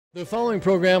The following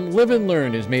program, Live and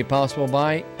Learn, is made possible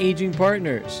by Aging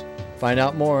Partners. Find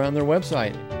out more on their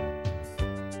website.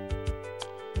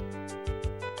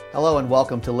 Hello and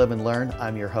welcome to Live and Learn.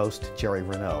 I'm your host, Jerry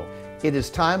Renaud. It is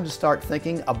time to start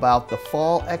thinking about the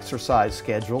fall exercise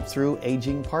schedule through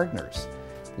Aging Partners.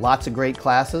 Lots of great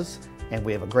classes, and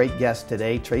we have a great guest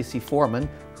today, Tracy Foreman,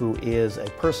 who is a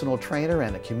personal trainer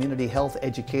and a community health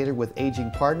educator with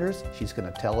Aging Partners. She's going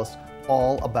to tell us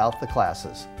all about the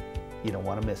classes. You don't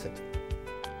want to miss it.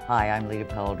 Hi, I'm Lita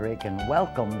Peldrick, and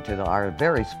welcome to our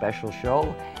very special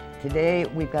show. Today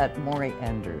we've got Maury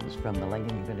Enders from the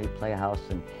Lincoln Community Playhouse,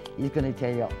 and he's going to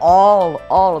tell you all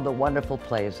of the wonderful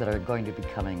plays that are going to be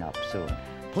coming up soon.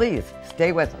 Please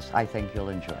stay with us. I think you'll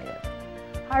enjoy it.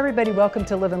 Hi everybody, welcome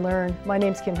to Live and Learn. My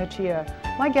name's Kim Hachia.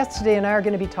 My guest today and I are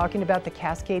going to be talking about the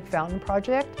Cascade Fountain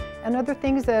Project and other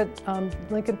things that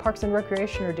Lincoln Parks and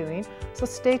Recreation are doing. So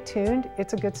stay tuned,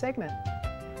 it's a good segment.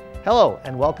 Hello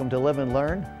and welcome to Live and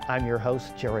Learn. I'm your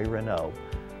host, Jerry Renaud.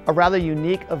 A rather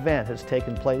unique event has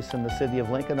taken place in the city of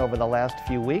Lincoln over the last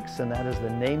few weeks, and that is the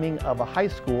naming of a high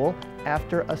school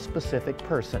after a specific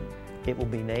person. It will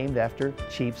be named after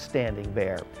Chief Standing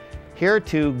Bear. Here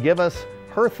to give us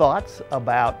her thoughts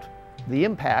about the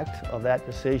impact of that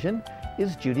decision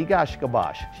is Judy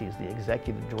Goshkabosh. She's the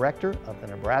Executive Director of the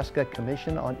Nebraska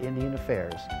Commission on Indian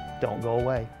Affairs. Don't go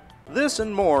away. This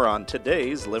and more on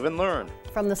today's Live and Learn.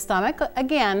 From the stomach,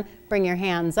 again, bring your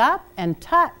hands up and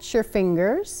touch your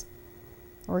fingers,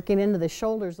 working into the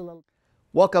shoulders a little.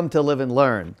 Welcome to Live and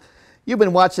Learn. You've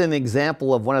been watching an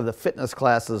example of one of the fitness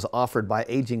classes offered by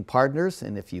Aging Partners,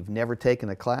 and if you've never taken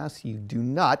a class, you do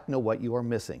not know what you are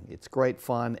missing. It's great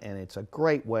fun, and it's a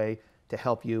great way to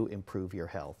help you improve your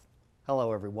health.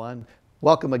 Hello, everyone.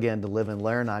 Welcome again to Live and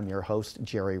Learn. I'm your host,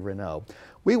 Jerry Renaud.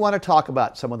 We want to talk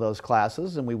about some of those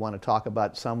classes, and we want to talk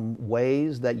about some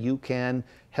ways that you can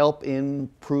help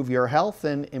improve your health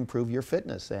and improve your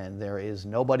fitness. And there is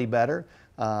nobody better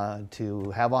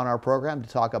to have on our program to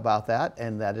talk about that,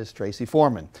 and that is Tracy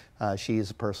Foreman. She is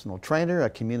a personal trainer, a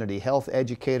community health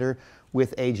educator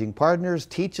with Aging Partners,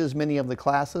 teaches many of the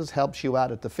classes, helps you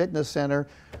out at the fitness center.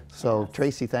 So yes.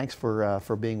 Tracy, thanks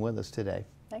for being with us today.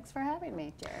 Thanks for having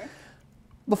me, Jerry.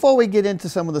 Before we get into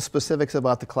some of the specifics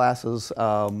about the classes,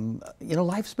 you know,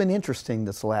 life's been interesting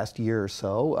this last year or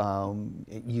so.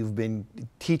 You've been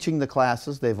teaching the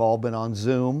classes. They've all been on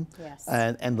Zoom. Yes.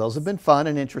 And those have been fun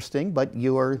and interesting, but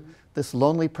you're this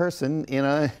lonely person in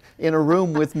a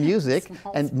room with music.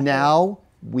 And now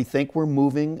we think we're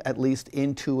moving at least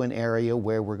into an area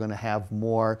where we're going to have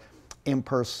more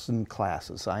in-person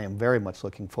classes. I am very much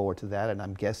looking forward to that, and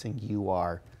I'm guessing you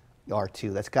are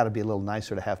too. That's got to be a little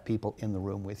nicer to have people in the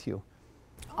room with you.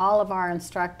 All of our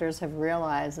instructors have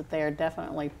realized that they are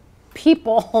definitely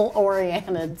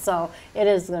people-oriented, so it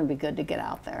is going to be good to get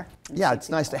out there. Yeah, it's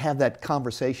nice to have that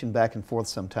conversation back and forth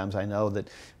sometimes. I know that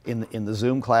in the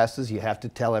Zoom classes you have to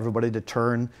tell everybody to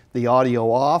turn the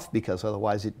audio off because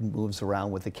otherwise it moves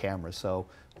around with the camera. So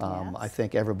Yes. I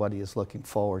think everybody is looking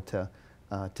forward to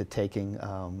taking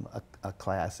a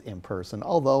class in person,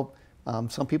 although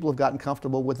some people have gotten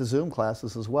comfortable with the Zoom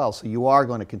classes as well, so you are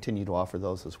going to continue to offer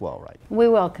those as well, right? We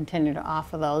will continue to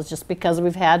offer those just because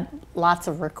we've had lots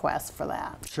of requests for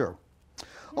that. Sure.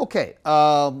 Okay,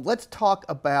 let's talk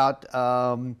about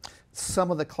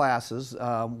some of the classes.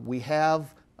 We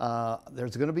have,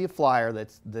 there's going to be a flyer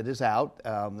that is out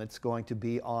that's going to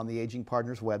be on the Aging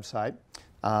Partners website.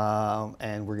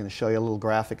 And we're going to show you a little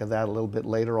graphic of that a little bit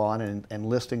later on and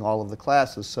listing all of the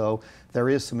classes. So there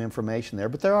is some information there.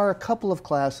 But there are a couple of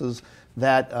classes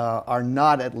that are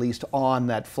not at least on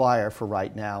that flyer for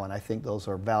right now, and I think those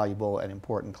are valuable and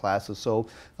important classes. So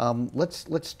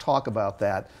let's talk about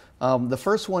that. The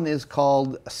first one is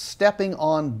called Stepping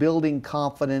on Building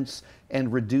Confidence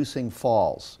and Reducing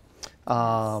Falls.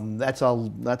 That's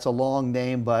a long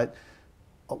name, but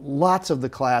lots of the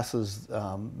classes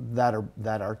that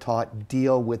are taught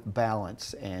deal with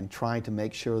balance and trying to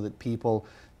make sure that people,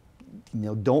 you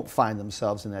know, don't find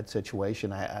themselves in that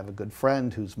situation. I have a good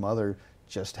friend whose mother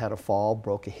just had a fall,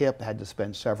 broke a hip, had to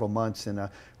spend several months in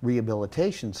a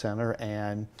rehabilitation center,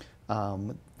 and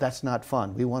that's not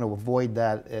fun. We want to avoid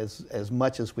that as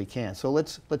much as we can. So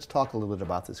let's talk a little bit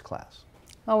about this class.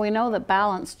 Well, we know that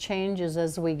balance changes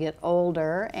as we get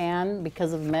older, and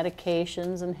because of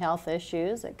medications and health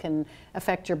issues, it can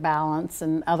affect your balance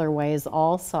in other ways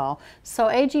also.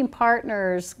 So Aging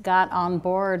Partners got on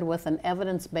board with an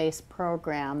evidence-based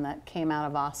program that came out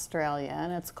of Australia,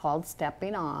 and it's called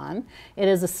Stepping On. It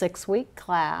is a 6-week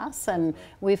class, and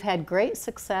we've had great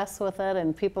success with it,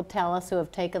 and people tell us who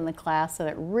have taken the class that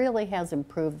it really has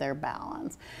improved their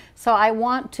balance. So I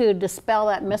want to dispel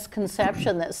that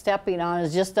misconception that stepping on is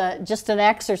as just an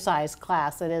exercise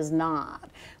class. It is not.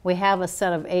 We have a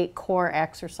set of 8 core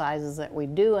exercises that we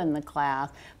do in the class,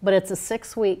 but it's a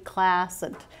 6-week class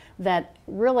that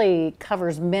really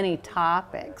covers many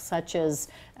topics, such as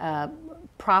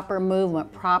proper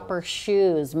movement, proper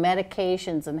shoes,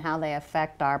 medications and how they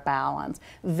affect our balance,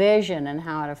 vision and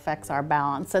how it affects our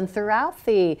balance. And throughout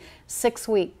the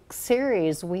 6-week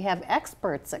series, we have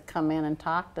experts that come in and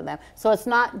talk to them. So it's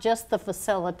not just the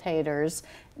facilitators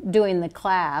doing the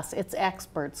class, it's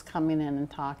experts coming in and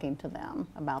talking to them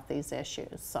about these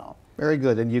issues. So very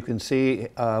good. And you can see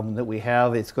that we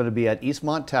have, it's going to be at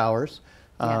Eastmont Towers.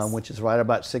 Yes. Which is right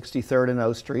about 63rd and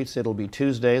O Streets. It'll be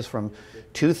Tuesdays from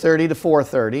 2:30 to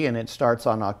 4:30, and it starts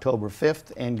on October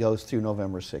 5th and goes through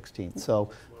November 16th. So,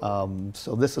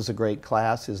 so this is a great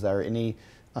class. Is there any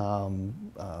how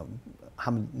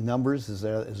many numbers? Is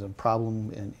there a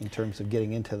problem in terms of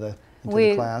getting into the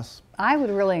class? I would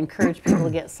really encourage people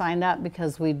to get signed up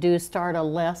because we do start a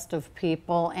list of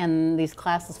people, and these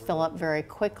classes fill up very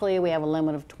quickly. We have a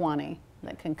limit of 20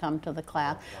 that can come to the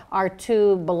class. Our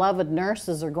 2 beloved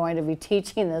nurses are going to be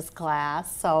teaching this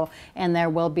class, and there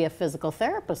will be a physical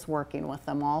therapist working with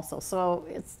them also. So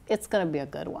it's going to be a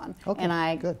good one. Okay, and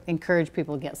I good. encourage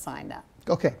people to get signed up.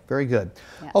 Okay, very good.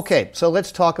 Yes. Okay, so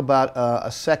let's talk about a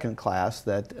second class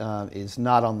that is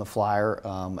not on the flyer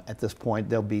at this point.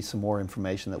 There'll be some more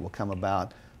information that will come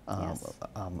about Yes.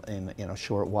 in a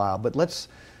short while. But let's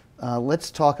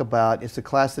talk about, it's a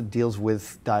class that deals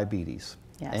with diabetes.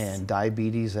 Yes. And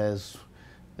diabetes, as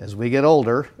we get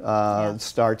older, Yes.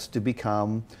 starts to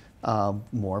become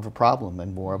more of a problem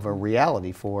and more of a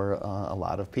reality for a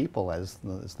lot of people as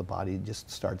the body just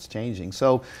starts changing.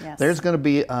 So Yes. there's going to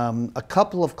be a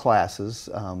couple of classes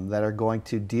that are going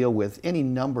to deal with any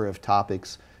number of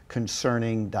topics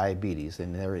concerning diabetes.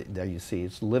 And there you see,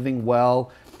 it's living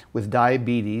well with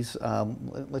diabetes.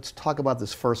 Let's talk about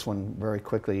this first one very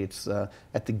quickly. It's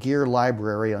at the Gear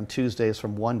Library on Tuesdays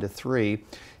from 1 to 3.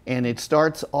 And it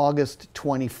starts August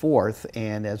 24th,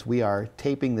 and as we are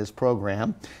taping this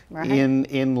program Right.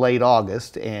 in late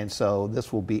August, and so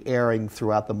this will be airing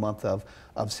throughout the month of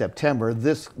September.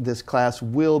 This class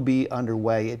will be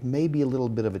underway. It may be a little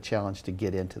bit of a challenge to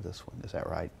get into this one, is that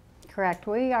right? Correct.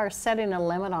 We are setting a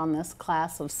limit on this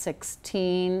class of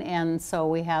 16, and so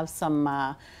we have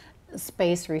some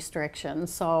space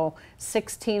restrictions. So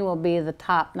 16 will be the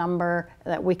top number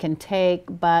that we can take,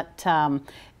 but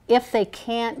if they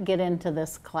can't get into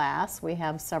this class, we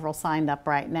have several signed up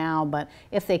right now, but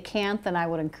if they can't, then I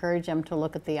would encourage them to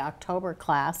look at the October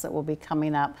class that will be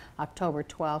coming up October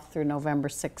 12th through November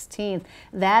 16th.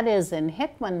 That is in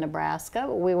Hickman,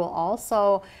 Nebraska. We will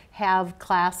also have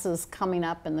classes coming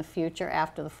up in the future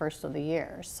after the first of the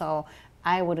year. So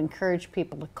I would encourage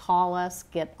people to call us,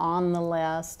 get on the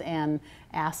list, and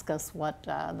ask us what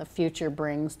the future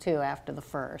brings too after the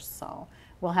first. So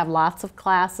we'll have lots of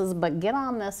classes, but get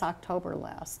on this October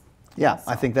list. Yeah,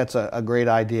 I think that's a great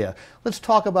idea. Let's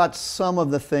talk about some of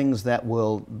the things that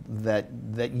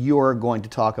you're going to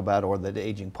talk about, or that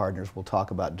Aging Partners will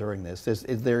talk about during this.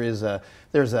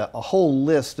 There's a whole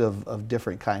list of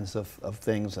different kinds of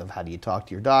things of how do you talk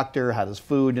to your doctor, how does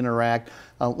food interact.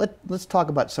 Let's talk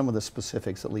about some of the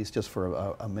specifics, at least just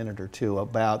for a minute or two,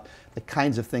 about the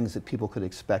kinds of things that people could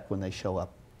expect when they show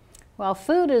up. Well,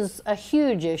 food is a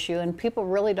huge issue, and people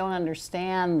really don't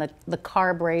understand the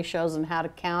carb ratios and how to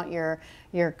count your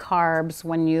carbs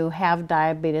when you have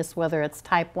diabetes, whether it's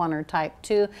type 1 or type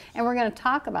 2. And we're going to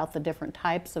talk about the different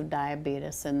types of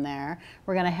diabetes in there.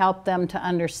 We're going to help them to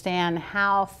understand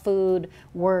how food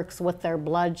works with their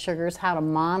blood sugars, how to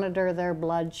monitor their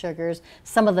blood sugars,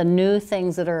 some of the new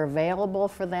things that are available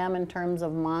for them in terms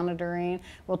of monitoring.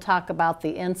 We'll talk about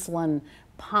the insulin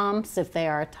pumps if they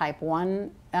are a type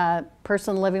 1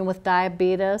 person living with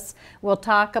diabetes. We'll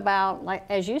talk about, like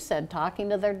as you said, talking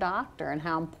to their doctor and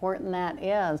how important that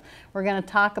is. We're going to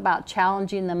talk about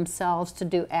challenging themselves to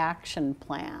do action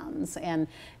plans and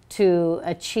to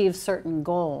achieve certain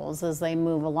goals as they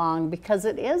move along, because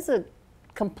it is a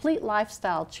complete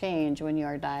lifestyle change when you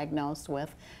are diagnosed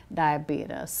with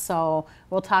diabetes. So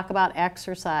we'll talk about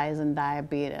exercise and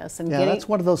diabetes. And yeah, that's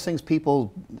one of those things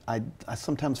people I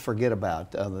sometimes forget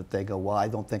about, that they go, well, I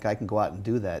don't think I can go out and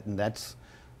do that. And that's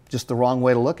just the wrong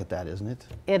way to look at that, isn't it?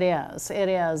 It is. It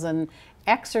is. And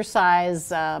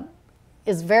exercise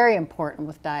is very important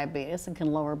with diabetes and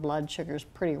can lower blood sugars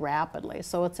pretty rapidly.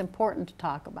 So it's important to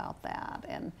talk about that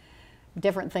and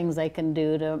different things they can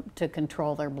do to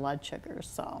control their blood sugars.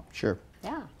 So sure.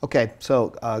 Yeah. Okay, so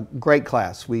great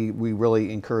class. We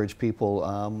really encourage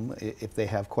people, if they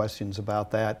have questions about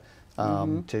that,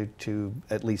 to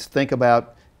at least think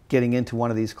about getting into one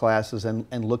of these classes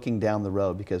and looking down the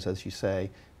road, because as you say,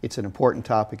 it's an important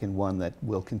topic and one that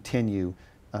will continue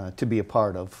to be a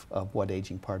part of what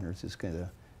Aging Partners is going to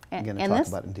talk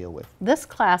about and deal with. This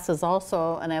class is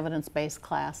also an evidence-based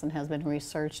class and has been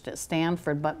researched at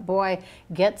Stanford, but boy,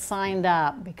 get signed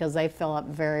up because they fill up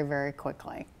very, very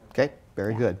quickly. Okay,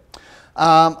 very good.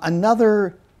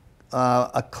 Another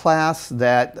a class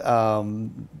that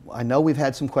I know we've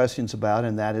had some questions about,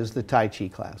 and that is the Tai Chi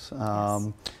class,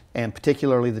 and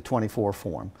particularly the 24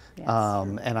 form. Yes.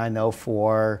 And I know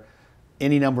for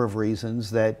any number of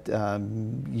reasons that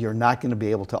you're not going to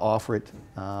be able to offer it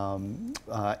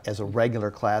as a regular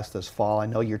class this fall. I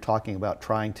know you're talking about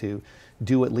trying to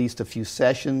do at least a few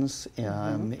sessions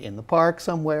in the park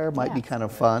somewhere. Might be kind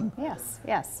of fun. Yes,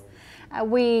 yes.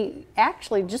 We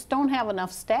actually just don't have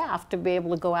enough staff to be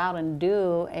able to go out and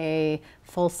do a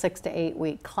full 6 to 8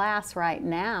 week class right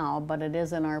now, but it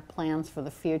is in our plans for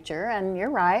the future. And you're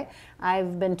right,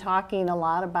 I've been talking a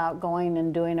lot about going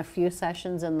and doing a few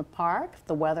sessions in the park if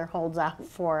the weather holds out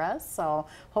for us, so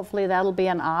hopefully that'll be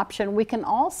an option. We can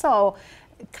also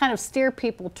kind of steer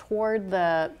people toward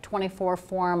the 24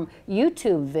 form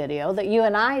YouTube video that you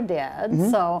and I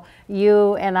did. So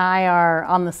you and I are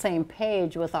on the same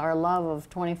page with our love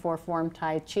of 24 form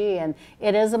Tai Chi, and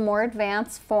it is a more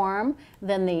advanced form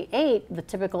than the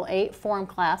typical 8 form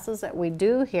classes that we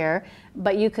do here,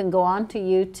 but you can go onto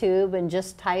YouTube and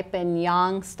just type in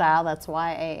Yang style, that's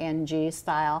Y-A-N-G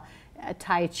style,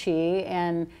 Tai Chi,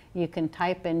 and you can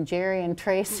type in Jerry and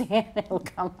Tracy and it'll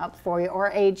come up for you, or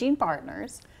Aging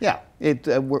Partners. Yeah,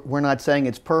 we're not saying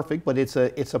it's perfect, but it's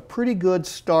a pretty good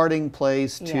starting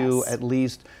place to at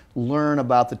least learn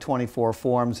about the 24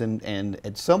 forms, and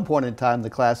at some point in time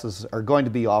the classes are going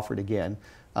to be offered again.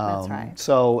 That's right.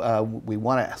 So we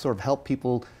want to sort of help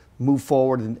people move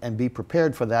forward and be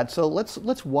prepared for that. So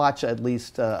let's watch at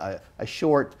least a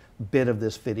short bit of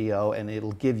this video, and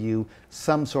it'll give you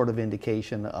some sort of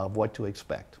indication of what to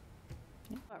expect.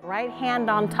 Right hand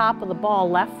on top of the ball,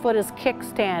 left foot is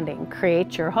kickstanding.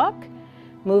 Create your hook,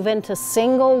 move into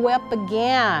single whip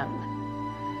again.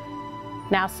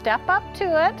 Now step up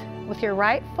to it with your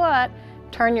right foot,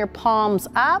 turn your palms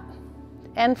up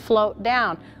and float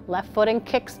down. Left foot in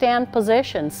kickstand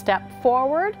position, step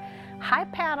forward, high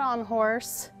pat on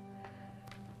horse,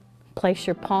 place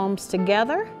your palms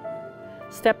together,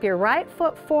 step your right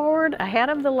foot forward ahead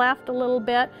of the left a little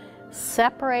bit,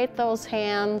 separate those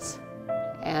hands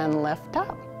and lift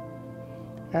up.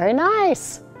 Very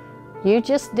nice. You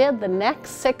just did the next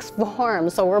 6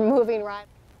 forms, so we're moving right.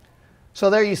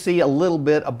 So there you see a little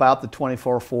bit about the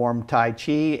 24 form Tai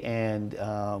Chi, and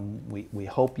we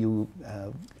hope you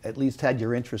at least had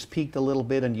your interest piqued a little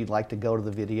bit and you'd like to go to the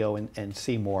video and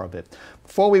see more of it.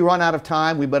 Before we run out of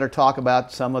time, we better talk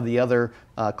about some of the other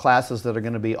classes that are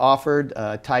going to be offered.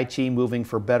 Tai Chi Moving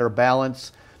for Better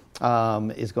Balance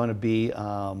is going to be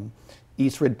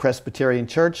East Ridge Presbyterian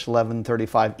Church,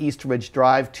 1135 East Ridge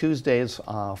Drive, Tuesdays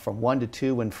from 1 to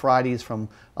 2 and Fridays from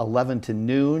 11 to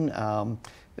noon.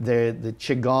 The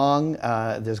Qigong,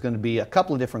 there's going to be a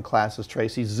couple of different classes,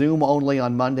 Tracy. Zoom only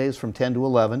on Mondays from 10 to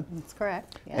 11. That's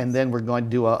correct, yes. And then we're going to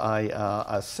do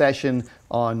a session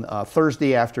on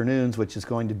Thursday afternoons, which is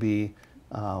going to be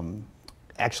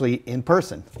actually in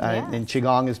person. Yes. And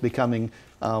Qigong is becoming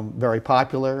very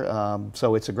popular,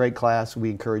 so it's a great class. We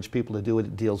encourage people to do it.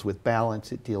 It deals with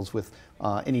balance. It deals with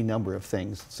any number of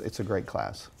things. It's a great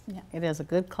class. Yeah, it is a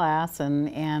good class,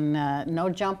 and no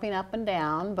jumping up and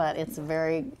down, but it's a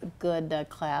very good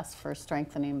class for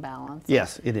strengthening balance.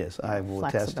 Yes, it is. I will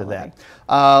attest to that.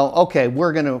 Okay,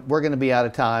 we're gonna be out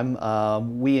of time.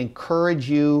 We encourage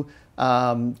you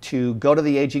to go to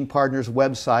the Aging Partners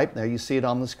website. There you see it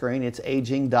on the screen. It's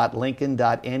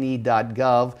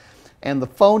aging.lincoln.ne.gov. And the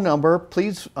phone number,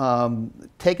 please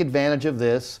take advantage of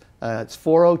this. It's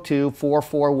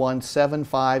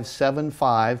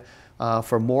 402-441-7575.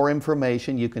 For more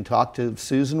information, you can talk to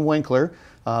Susan Winkler,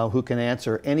 who can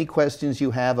answer any questions you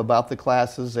have about the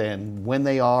classes and when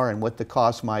they are and what the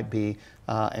cost might be,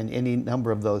 and any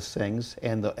number of those things.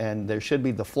 And there should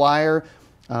be the flyer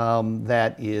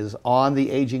that is on the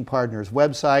Aging Partners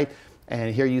website.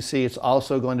 And here you see it's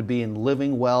also going to be in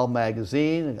Living Well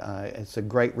magazine. It's a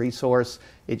great resource.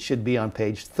 It should be on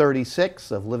page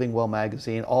 36 of Living Well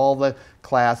magazine, all the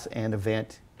class and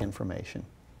event information.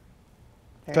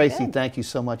 Tracy, thank you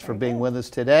so much for being with us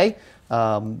today.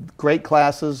 Great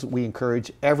classes. We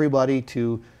encourage everybody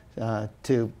to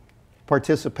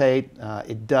participate.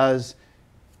 It does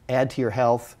add to your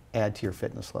health, add to your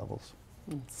fitness levels.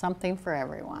 Something for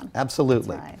everyone.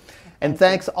 Absolutely. That's right. And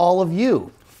thanks all of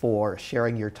you for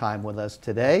sharing your time with us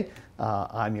today.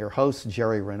 I'm your host,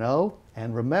 Jerry Renaud,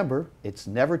 and remember, it's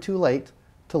never too late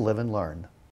to live and learn.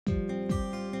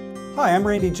 Hi, I'm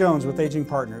Randy Jones with Aging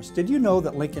Partners. Did you know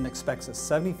that Lincoln expects a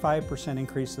 75%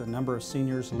 increase in the number of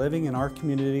seniors living in our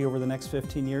community over the next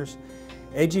 15 years?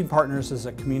 Aging Partners is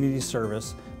a community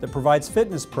service that provides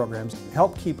fitness programs to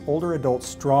help keep older adults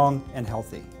strong and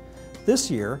healthy.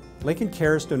 This year, Lincoln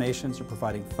Cares donations are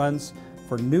providing funds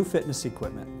for new fitness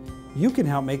equipment. You can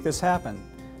help make this happen.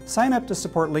 Sign up to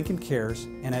support Lincoln Cares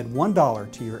and add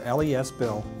 $1 to your LES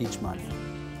bill each month.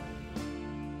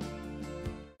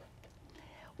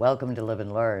 Welcome to Live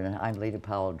and Learn. I'm Lita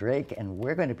Powell Drake, and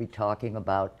we're going to be talking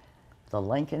about the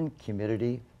Lincoln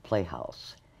Community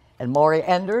Playhouse. And Maury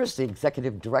Enders, the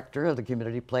executive director of the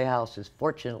Community Playhouse, is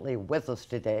fortunately with us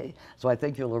today, so I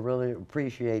think you'll really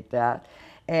appreciate that.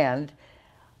 And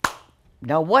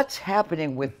now, what's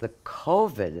happening with the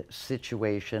COVID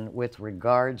situation with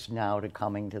regards now to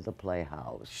coming to the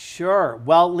Playhouse? Sure.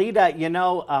 Well, Lita, you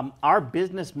know, our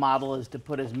business model is to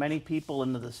put as many people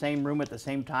into the same room at the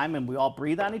same time and we all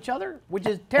breathe on each other, which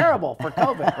is terrible for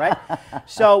COVID, right?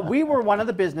 So we were one of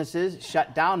the businesses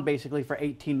shut down basically for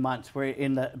 18 months. We're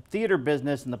in the theater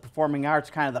business and the performing arts,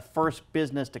 kind of the first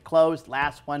business to close,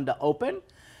 last one to open.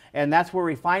 And that's where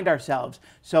we find ourselves.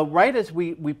 So right as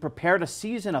we prepared a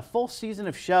full season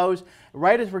of shows,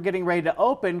 right as we're getting ready to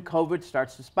open, COVID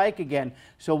starts to spike again.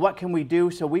 So what can we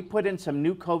do? So we put in some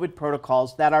new COVID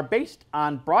protocols that are based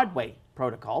on Broadway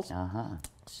protocols.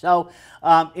 So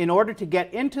in order to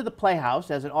get into the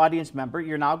Playhouse as an audience member,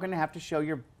 you're now going to have to show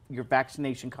your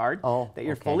vaccination card that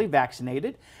you're fully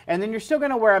vaccinated, and then you're still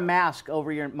going to wear a mask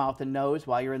over your mouth and nose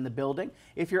while you're in the building.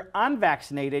 If you're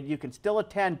unvaccinated, you can still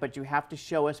attend, but you have to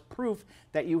show us proof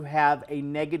that you have a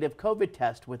negative COVID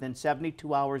test within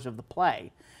 72 hours of the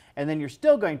play. And then you're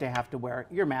still going to have to wear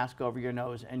your mask over your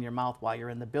nose and your mouth while you're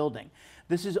in the building.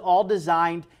 This is all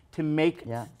designed to make,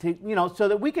 so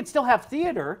that we can still have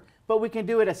theater, but we can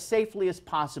do it as safely as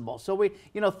possible. So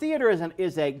theater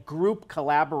is a group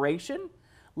collaboration.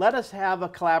 Let us have a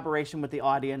collaboration with the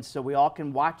audience so we all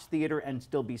can watch theater and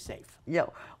still be safe. Yeah.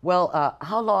 Well,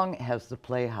 how long has the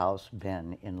Playhouse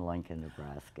been in Lincoln,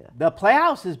 Nebraska? The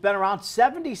Playhouse has been around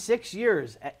 76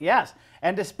 years, yes.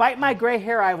 And despite my gray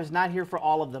hair, I was not here for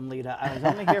all of them, Lita. I was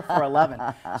only here for 11.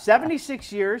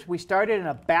 76 years. We started in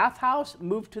a bathhouse,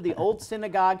 moved to the old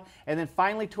synagogue, and then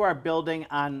finally to our building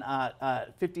on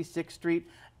 56th Street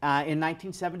in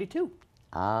 1972.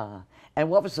 And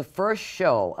what was the first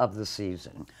show of the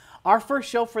season? Our first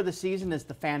show for the season is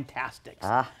The Fantastics,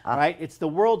 right? It's the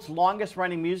world's longest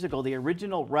running musical. The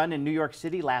original run in New York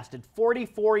City lasted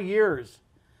 44 years,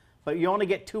 but you only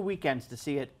get 2 weekends to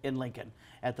see it in Lincoln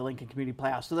at the Lincoln Community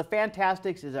Playhouse. So The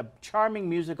Fantastics is a charming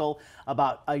musical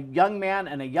about a young man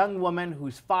and a young woman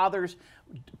whose fathers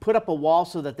put up a wall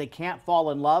so that they can't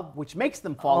fall in love, which makes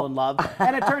them fall in love,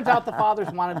 and it turns out the fathers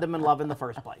wanted them in love in the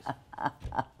first place.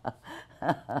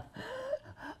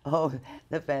 Oh,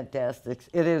 The Fantastics.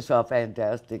 It is a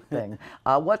fantastic thing.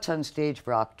 What's on stage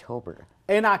for October?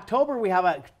 In October, we have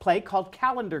a play called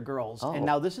Calendar Girls. And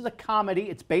now this is a comedy.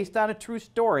 It's based on a true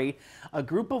story. A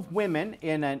group of women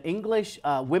in an English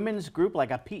women's group,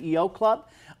 like a PEO club,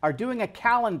 are doing a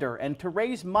calendar. And to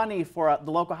raise money for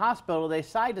the local hospital, they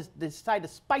decide to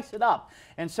spice it up.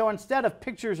 And so instead of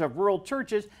pictures of rural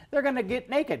churches, they're going to get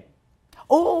naked.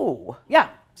 Oh! Yeah.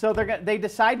 So they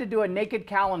decide to do a naked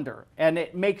calendar, and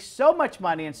it makes so much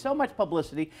money and so much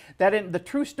publicity that in the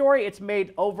true story, it's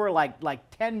made over like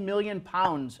 10 million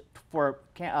pounds for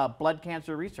blood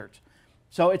cancer research.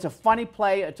 So it's a funny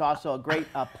play. It's also a great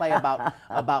play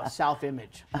about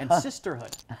self-image and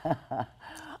sisterhood.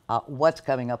 What's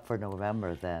coming up for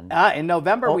November then? In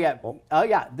November we have,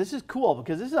 this is cool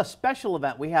because this is a special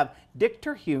event. We have Dick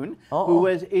Terhune, who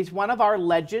is one of our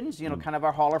legends, kind of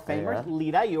our Hall of Famers.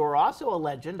 Lita, you are also a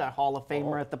legend, a Hall of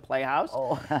Famer at the Playhouse.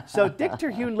 So Dick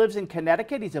Terhune lives in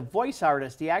Connecticut. He's a voice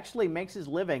artist. He actually makes his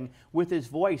living with his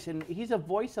voice, and he's a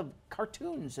voice of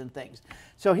cartoons and things.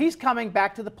 So he's coming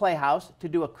back to the Playhouse to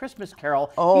do A Christmas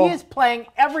Carol. He is playing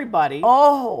everybody.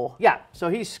 Yeah, so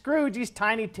he's Scrooge, he's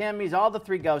Tiny Tim, he's all the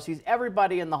three ghosts. He's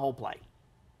everybody in the whole play.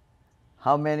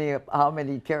 How many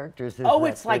characters is that?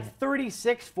 It's like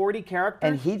 36, 40 characters.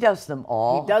 And he does them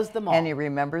all? He does them all. And he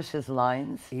remembers his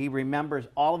lines? He remembers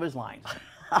all of his lines.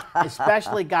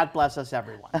 Especially God Bless Us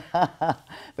Everyone.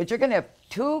 But you're going to have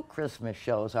 2 Christmas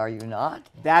shows, are you not?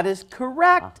 That is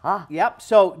correct. Yep.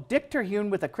 So Dick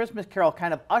Terhune with A Christmas Carol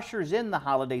kind of ushers in the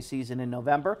holiday season in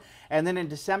November. And then in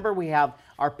December we have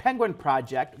our Penguin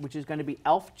Project, which is going to be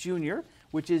Elf Jr.,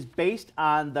 which is based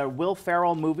on the Will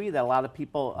Ferrell movie that a lot of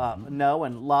people know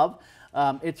and love.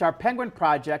 It's our Penguin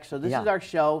Project, so this is our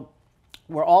show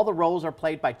where all the roles are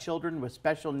played by children with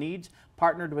special needs,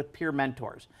 partnered with peer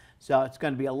mentors. So it's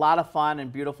going to be a lot of fun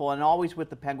and beautiful, and always with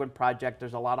the Penguin Project,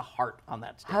 there's a lot of heart on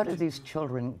that stage. How do these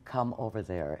children come over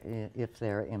there if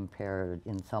they're impaired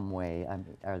in some way? I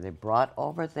mean, are they brought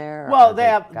over there? Well,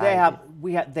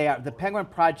 the Penguin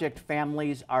Project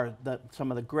families are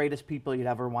some of the greatest people you'd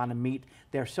ever want to meet.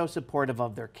 They're so supportive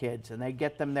of their kids, and they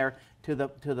get them there to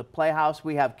the Playhouse.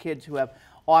 We have kids who have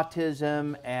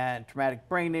autism and traumatic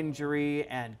brain injury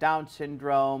and Down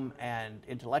syndrome and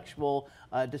intellectual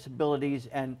disabilities,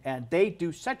 and they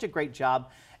do such a great job.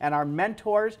 And our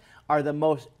mentors are the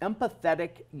most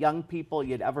empathetic young people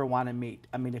you'd ever want to meet.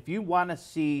 I mean, if you want to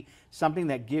see something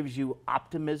that gives you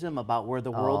optimism about where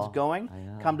the world's going,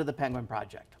 come to the Penguin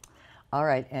Project. All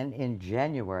right, and in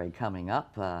January coming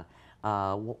up,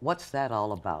 what's that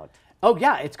all about? Oh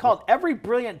yeah, it's called Every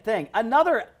Brilliant Thing.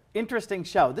 Another interesting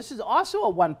show. This is also a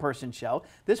one-person show.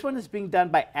 This one is being done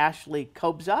by Ashley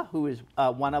Kobza, who is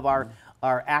one of our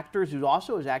actors, who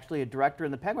also is actually a director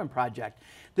in the Penguin Project.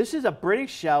 This is a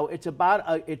British show. It's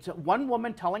about it's one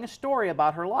woman telling a story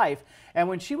about her life, and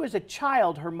when she was a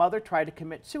child, her mother tried to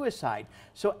commit suicide.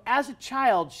 So as a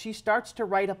child, she starts to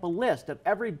write up a list of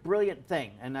every brilliant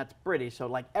thing, and that's British, so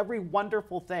like every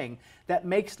wonderful thing that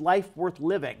makes life worth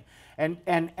living.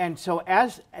 And so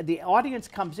as the audience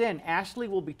comes in, Ashley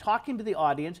will be talking to the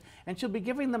audience, and she'll be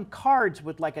giving them cards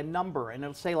with like a number, and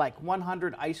it'll say like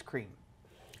 100 ice cream.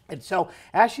 And so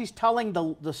as she's telling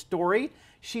the story,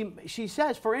 she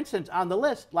says, for instance, on the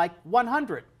list, like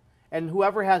 100. And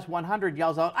whoever has 100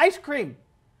 yells out, ice cream.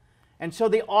 And so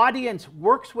the audience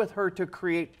works with her to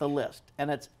create the list.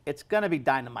 And it's going to be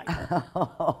dynamite.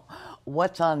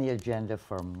 What's on the agenda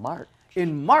for March?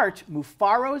 In March,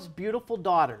 Mufaro's Beautiful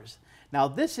Daughters. Now,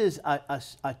 this is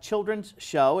a children's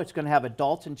show. It's going to have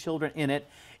adults and children in it.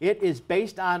 It is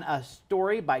based on a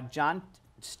story by John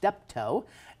Steptoe,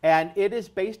 and it is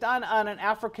based on an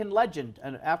African legend,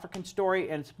 an African story,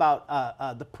 and it's about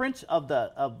the prince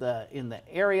in the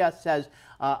area says,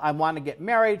 I want to get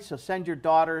married, so send your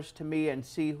daughters to me and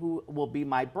see who will be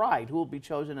my bride, who will be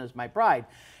chosen as my bride.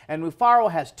 And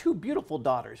Mufaro has two beautiful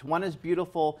daughters. One is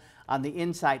beautiful on the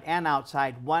inside and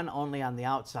outside, one only on the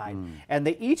outside. And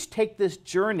they each take this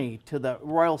journey to the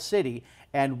royal city,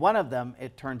 and one of them,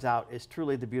 it turns out, is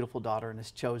truly the beautiful daughter and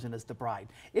is chosen as the bride.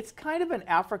 It's kind of an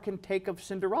African take of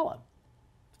Cinderella.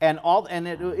 And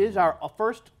it is our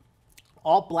first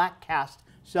all-black cast.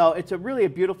 So it's really a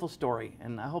beautiful story,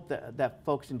 and I hope that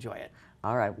folks enjoy it.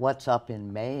 All right, what's up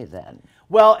in May then?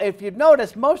 Well, if you've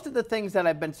noticed, most of the things that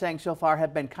I've been saying so far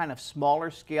have been kind of smaller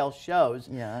scale shows.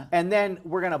 Yeah. And then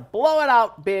we're going to blow it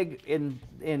out big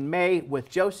in May with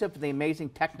Joseph and the Amazing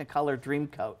Technicolor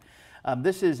Dreamcoat.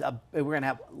 We're going to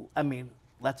have, I mean,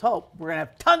 let's hope, we're going to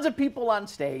have tons of people on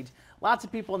stage, lots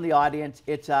of people in the audience.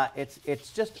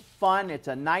 It's just fun. It's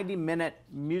a 90-minute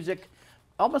music,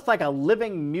 almost like a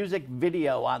living music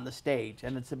video on the stage.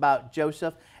 And it's about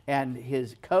Joseph and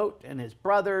his coat and his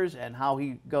brothers and how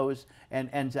he goes and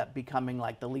ends up becoming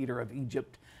like the leader of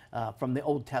Egypt from the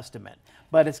Old Testament.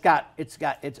 But it's got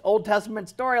its Old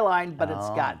Testament storyline, but it's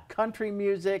got country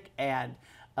music and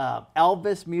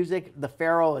Elvis music. The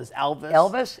Pharaoh is Elvis.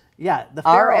 Elvis? Yeah. The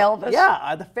Pharaoh, Our Elvis?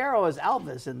 Yeah, the Pharaoh is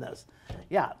Elvis in this.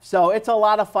 Yeah, so it's a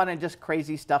lot of fun and just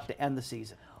crazy stuff to end the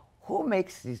season. Who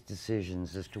makes these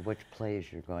decisions as to which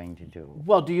plays you're going to do?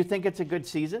 Well, do you think it's a good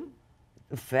season?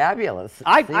 Fabulous.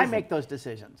 I make those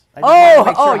decisions. I just wanted to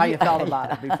make sure how you felt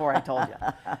about it before I told you.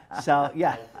 So,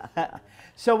 yeah.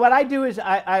 So what I do is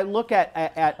I look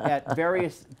at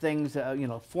various things,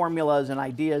 formulas and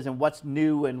ideas and what's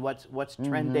new and what's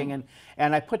trending,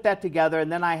 and I put that together,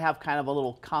 and then I have kind of a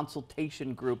little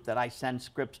consultation group that I send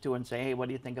scripts to and say, hey, what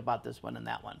do you think about this one and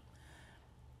that one?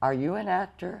 Are you an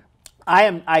actor?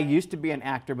 I used to be an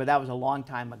actor, but that was a long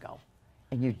time ago.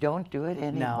 And you don't do it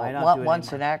anymore? No, I don't do it anymore.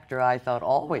 Once an actor, I thought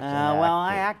always an actor. Well,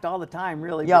 I act all the time,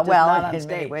 really, yeah, but just not on in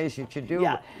stage. many ways you should do.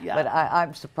 Yeah, yeah. But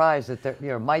I'm surprised that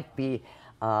there might be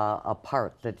a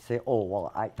part that say, oh,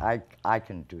 well, I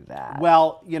can do that.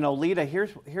 Well, Lita, here,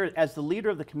 as the leader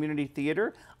of the community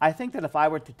theater, I think that if I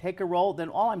were to take a role, then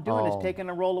all I'm doing is taking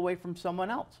a role away from someone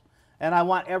else. And I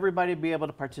want everybody to be able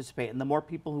to participate. And the more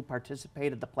people who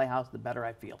participate at the Playhouse, the better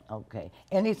I feel. Okay.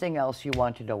 Anything else you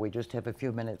want to know? We just have a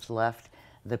few minutes left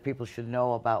that people should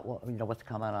know about what's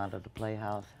coming on to the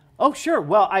Playhouse. Oh, sure.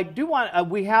 Well, I do want,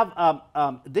 we have,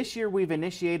 this year we've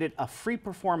initiated a free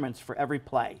performance for every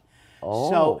play.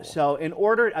 Oh. So in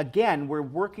order, again, we're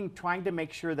working, trying to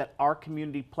make sure that our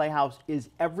community playhouse is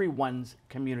everyone's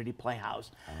community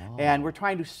playhouse. And we're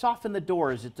trying to soften the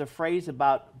doors. It's a phrase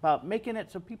about making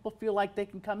it so people feel like they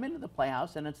can come into the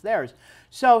playhouse and it's theirs.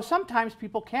 So sometimes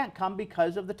people can't come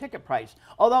because of the ticket price.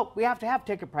 Although we have to have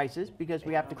ticket prices because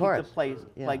we have to keep the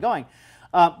play going.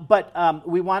 But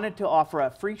we wanted to offer a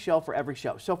free show for every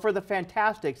show. So for the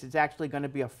Fantastics, it's actually going to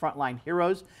be a Frontline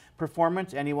Heroes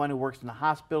performance. Anyone who works in the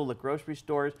hospital, the grocery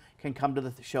stores can come to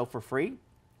the show for free.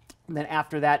 And then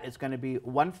after that, it's going to be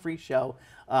one free show.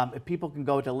 If people can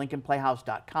go to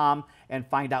LincolnPlayhouse.com and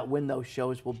find out when those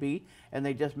shows will be, and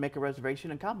they just make a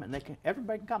reservation and come, and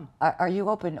everybody can come. Are you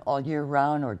open all year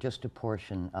round or just a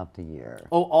portion of the year?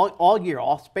 Oh, all year,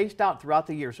 all spaced out throughout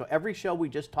the year. So every show we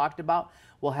just talked about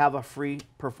will have a free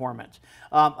performance.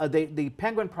 The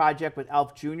Penguin Project with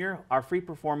Elf Jr., our free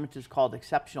performance is called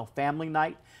Exceptional Family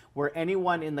Night, where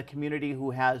anyone in the community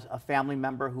who has a family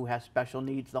member who has special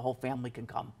needs, the whole family can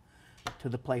come to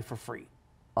the play for free.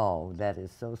 Oh, that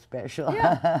is so special.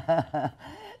 Yeah.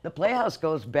 The Playhouse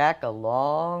goes back a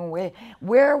long way.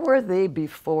 Where were they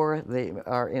before they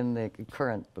are in the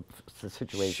current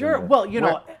situation? Sure. Well, you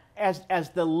know, as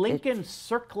the Lincoln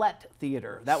Circlet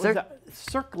Theater. That was a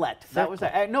Circlet. That was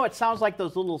a, no, it sounds like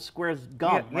those little squares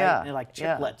gum, right? Like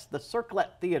chiclets. The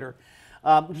Circlet Theater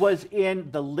was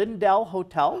in the Lindell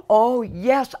Hotel. Oh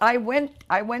yes, I went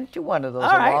to one of those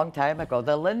a long time ago.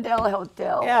 The Lindell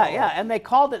Hotel. Yeah, yeah, and they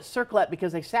called it Circlet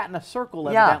because they sat in a circle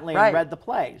evidently and read the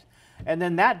plays. And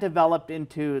then that developed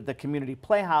into the community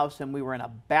playhouse, and we were in a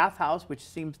bathhouse, which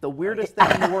seems the weirdest thing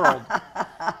in the world.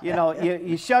 You know,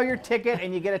 you show your ticket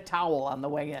and you get a towel on the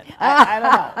way in. I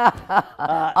don't know.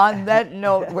 On that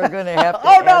note, we're going to have to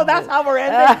oh no, that's how we're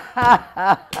ending.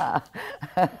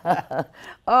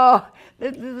 Oh,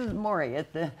 this is Maury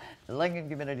at the Lincoln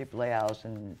Community Playhouse,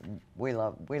 and we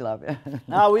love it.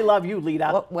 Oh, we love you,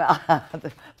 Lita. Well,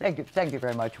 thank you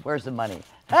very much. Where's the money?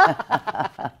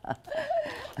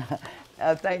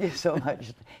 Thank you so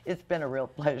much. It's been a real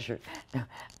pleasure.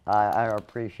 Our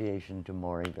appreciation to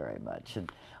Maury very much.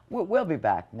 And we'll be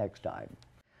back next time.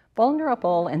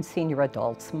 Vulnerable and senior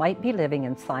adults might be living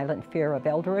in silent fear of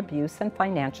elder abuse and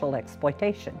financial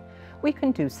exploitation. We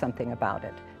can do something about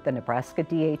it. The Nebraska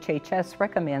DHHS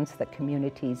recommends that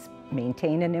communities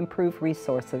maintain and improve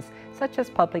resources such as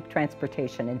public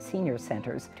transportation and senior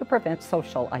centers to prevent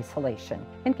social isolation.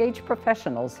 Engage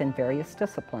professionals in various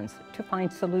disciplines to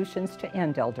find solutions to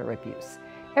end elder abuse.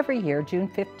 Every year, June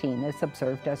 15 is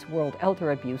observed as World Elder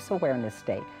Abuse Awareness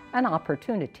Day, an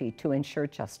opportunity to ensure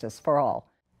justice for all.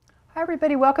 Hi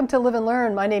everybody, welcome to Live and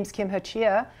Learn. My name's Kim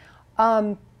Hachia.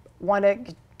 Want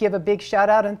to give a big shout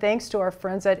out and thanks to our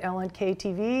friends at LNK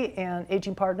TV and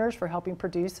Aging Partners for helping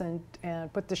produce and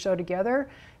put the show together.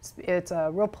 It's a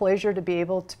real pleasure to be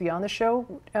able to be on the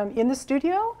show in the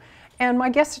studio. And my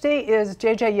guest today is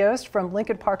JJ Yost from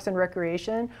Lincoln Parks and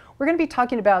Recreation. We're going to be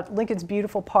talking about Lincoln's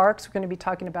beautiful parks. We're going to be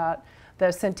talking about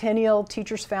the Centennial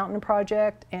Teachers Fountain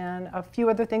Project and a few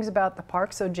other things about the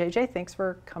park. So JJ, thanks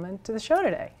for coming to the show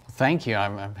today. Thank you.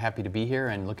 I'm happy to be here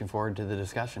and looking forward to the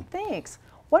discussion. Thanks.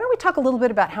 Why don't we talk a little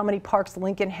bit about how many parks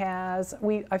Lincoln has?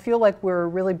 I feel like we're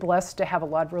really blessed to have a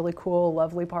lot of really cool,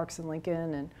 lovely parks in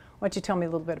Lincoln. And why don't you tell me a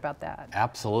little bit about that?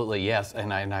 Absolutely, yes,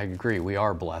 and I agree. We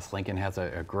are blessed. Lincoln has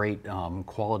a great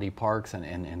quality parks and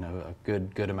a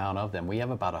good amount of them. We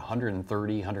have about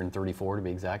 130, 134 to be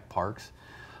exact, parks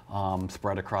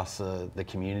spread across the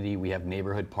community. We have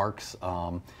neighborhood parks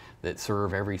that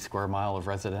serve every square mile of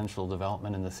residential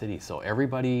development in the city. So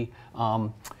everybody,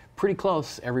 pretty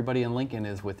close, everybody in Lincoln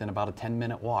is within about a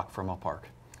 10-minute walk from a park.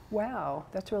 Wow,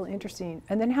 that's really interesting.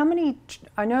 And then how many,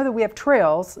 I know that we have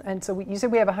trails, and so you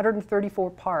said we have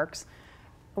 134 parks.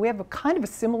 We have a kind of a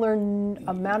similar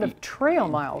amount of trail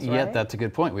miles, right? Yeah, that's a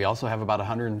good point. We also have about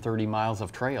 130 miles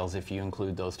of trails if you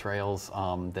include those trails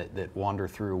that wander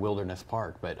through Wilderness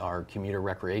Park. But our commuter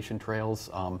recreation trails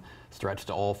stretch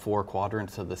to all 4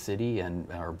 quadrants of the city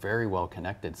and are very well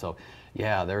connected. So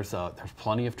yeah, there's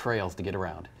plenty of trails to get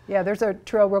around. Yeah, there's a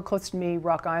trail real close to me,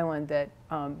 Rock Island, that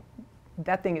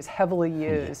that thing is heavily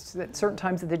used. At certain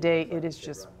times of the day, it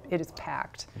is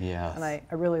packed. Yes. And I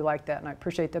really like that, and I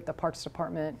appreciate that the Parks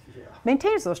Department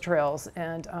maintains those trails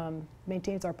and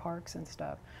maintains our parks and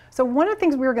stuff. So one of the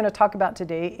things we were going to talk about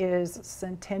today is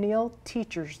Centennial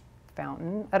Teachers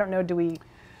Fountain. I don't know,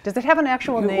 does it have an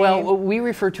actual name? Well, we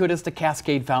refer to it as the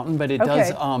Cascade Fountain, but it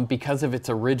does, because of its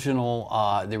original,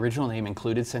 the original name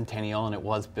included Centennial, and it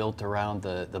was built around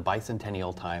the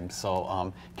bicentennial time.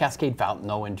 So Cascade Fountain,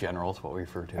 though, in general is what we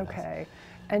refer to it as.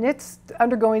 And it's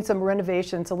undergoing some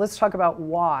renovation, so let's talk about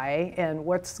why and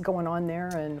what's going on there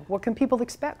and what can people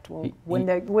expect when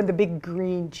the big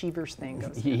green Cheevers thing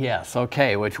goes. Yes,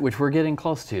 okay, which we're getting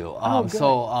close to.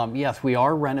 Yes, we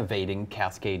are renovating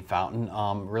Cascade Fountain,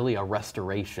 really a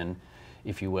restoration,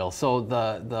 if you will. So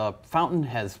the fountain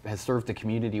has served the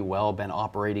community well, been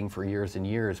operating for years and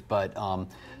years, but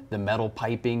the metal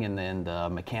piping and then the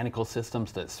mechanical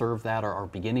systems that serve that are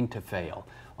beginning to fail.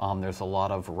 There's a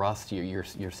lot of rust.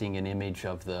 You're seeing an image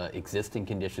of the existing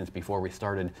conditions before we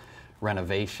started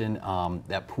renovation.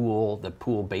 The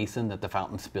pool basin that the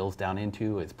fountain spills down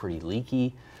into is pretty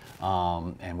leaky,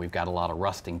 and we've got a lot of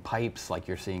rusting pipes like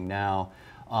you're seeing now.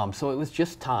 So it was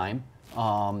just time.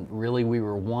 Really, we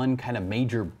were one kind of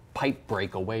major pipe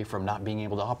break away from not being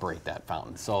able to operate that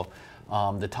fountain. So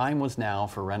the time was now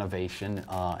for renovation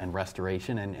and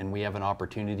restoration, and we have an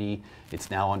opportunity. It's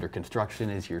now under construction,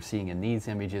 as you're seeing in these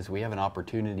images. We have an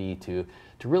opportunity to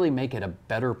really make it a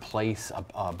better place,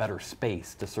 a better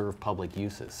space to serve public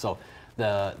uses. So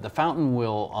the fountain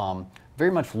will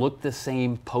very much look the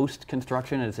same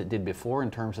post-construction as it did before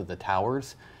in terms of the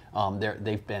towers.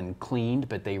 They've been cleaned,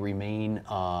 but they remain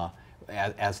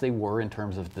as they were in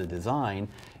terms of the design.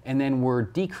 And then we're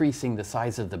decreasing the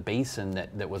size of the basin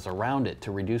that was around it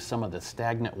to reduce some of the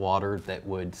stagnant water that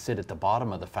would sit at the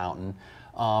bottom of the fountain,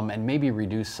 and maybe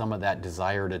reduce some of that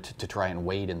desire to try and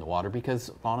wade in the water, because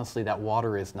honestly that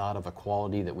water is not of a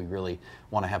quality that we really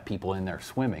want to have people in there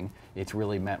swimming. It's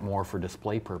really meant more for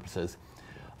display purposes.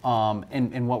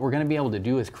 And what we're going to be able to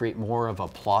do is create more of a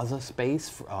plaza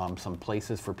space, some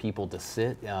places for people to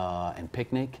sit and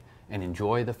picnic and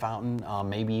enjoy the fountain,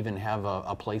 maybe even have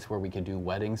a place where we could do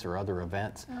weddings or other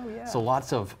events. Oh, yeah. So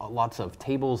lots of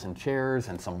tables and chairs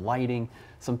and some lighting,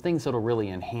 some things that'll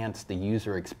really enhance the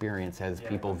user experience as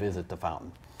people visit the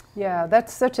fountain. Yeah,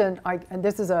 that's such and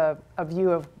this is a view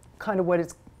of kind of what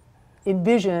is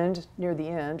envisioned near the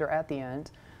end or at the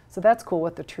end. So that's cool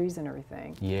with the trees and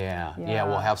everything. Yeah,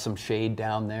 we'll have some shade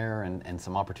down there and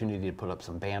some opportunity to put up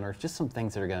some banners, just some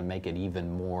things that are going to make it even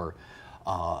more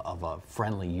of a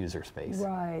friendly user space.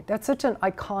 Right, that's such an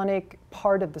iconic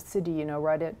part of the city, you know,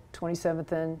 right at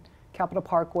 27th and Capitol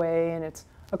Parkway, and it's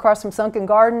across from Sunken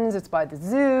Gardens, it's by the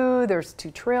zoo, there's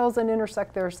two trails that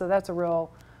intersect there, so that's a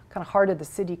real kind of heart of the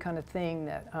city kind of thing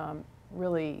that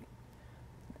really,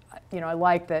 you know, I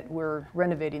like that we're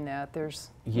renovating that. There's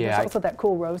also that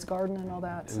cool rose garden and all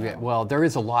that. So. Yeah, well, there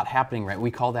is a lot happening, right? We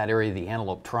call that area the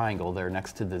Antelope Triangle there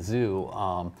next to the zoo.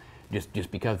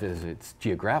 Just because of its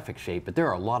geographic shape, but there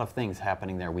are a lot of things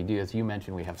happening there. We do, as you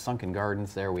mentioned, we have Sunken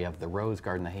Gardens there, we have the Rose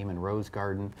Garden, the Heyman Rose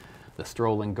Garden, the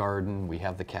Strolling Garden, we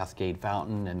have the Cascade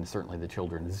Fountain, and certainly the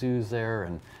Children's Zoos there,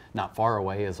 and not far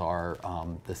away is our,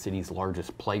 the city's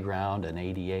largest playground, an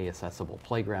ADA accessible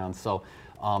playground. So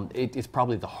it's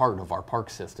probably the heart of our park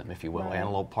system, if you will. Right.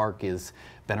 Antelope Park has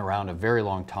been around a very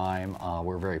long time.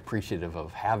 We're very appreciative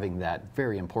of having that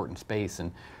very important space,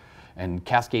 and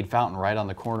Cascade Fountain right on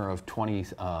the corner of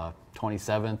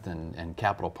 27th and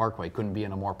Capitol Parkway couldn't be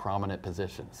in a more prominent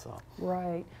position. So.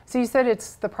 Right. So you said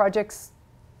it's the project's,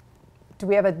 do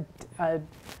we have a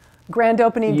grand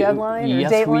opening deadline or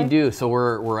yes, dateline? we do. So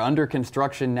we're under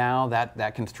construction now.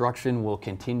 That construction will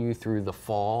continue through the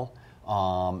fall.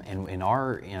 And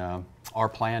our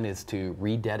plan is to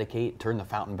rededicate, turn the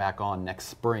fountain back on next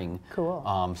spring.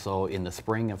 Cool. So in the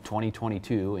spring of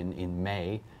 2022, in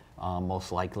May,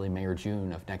 most likely May or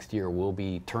June of next year, we'll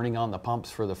be turning on the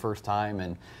pumps for the first time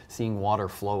and seeing water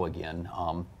flow again,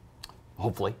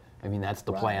 hopefully. I mean, that's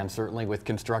the plan. Certainly with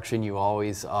construction, you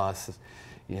always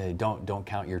don't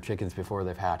count your chickens before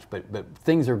they've hatched, but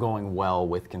things are going well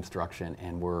with construction,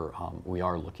 and we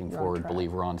are looking forward,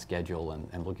 believe we're on schedule,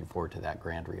 and looking forward to that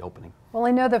grand reopening. Well,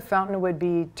 I know the fountain would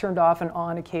be turned off and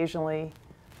on occasionally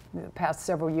in the past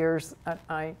several years.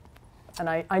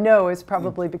 I know it's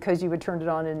probably because you would turn it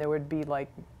on and there would be like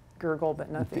gurgle, but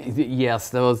nothing. Yes,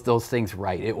 those things,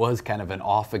 right. It was kind of an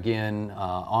off again,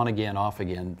 on again, off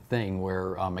again thing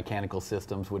where mechanical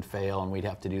systems would fail and we'd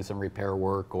have to do some repair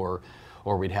work, or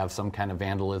we'd have some kind of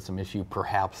vandalism issue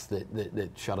perhaps that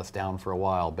shut us down for a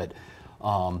while. But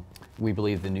we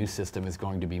believe the new system is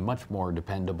going to be much more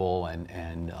dependable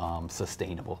and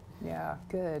sustainable. Yeah,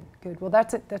 good. Well,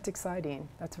 that's exciting.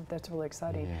 That's really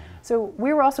exciting. Yeah. So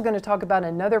we were also going to talk about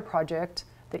another project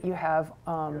that you have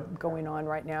going on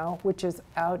right now, which is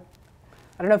out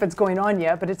I don't know if it's going on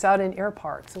yet, but it's out in Air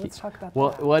Park. So let's talk about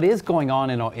that. What is going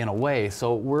on in a way,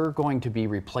 so we're going to be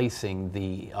replacing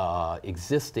the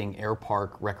existing Air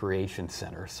Park Recreation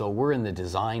Center. So we're in the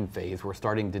design phase. We're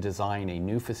starting to design a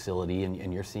new facility,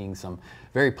 and you're seeing some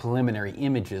very preliminary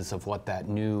images of what that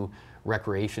new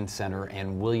Recreation Center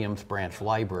and Williams Branch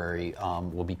Library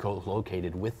will be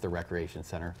co-located with the Recreation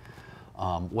Center.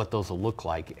 What those will look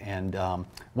like. And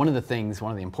one of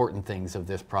the important things of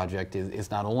this project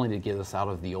is not only to get us out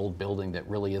of the old building that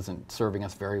really isn't serving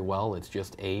us very well, it's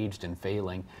just aged and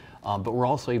failing, but we're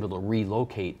also able to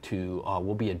relocate to,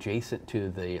 we'll be adjacent to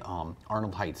the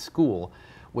Arnold Heights School,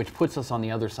 which puts us on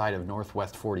the other side of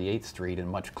Northwest 48th Street and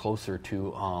much closer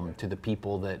to the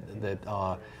people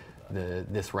that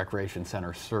this recreation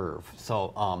center serve.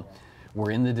 So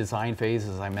we're in the design phase,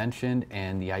 as I mentioned,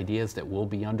 and the idea is that we'll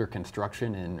be under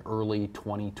construction in early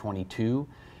 2022,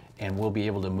 and we'll be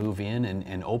able to move in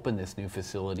and open this new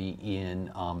facility in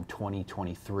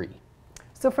 2023.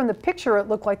 So from the picture, it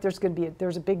looked like there's going to be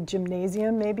there's a big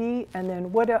gymnasium, maybe, and then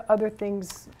what other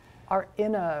things are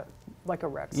in a rec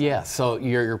center? Yeah, so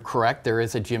you're correct. There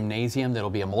is a gymnasium that'll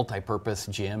be a multi-purpose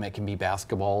gym. It can be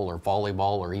basketball or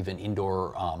volleyball or even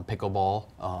indoor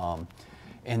pickleball.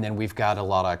 And then we've got a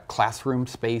lot of classroom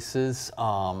spaces,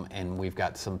 and we've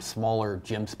got some smaller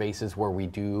gym spaces where we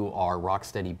do our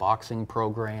Rocksteady boxing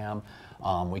program.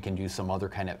 We can do some other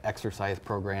kind of exercise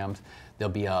programs.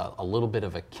 There'll be a little bit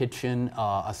of a kitchen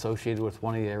associated with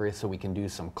one of the areas, so we can do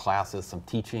some classes, some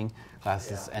teaching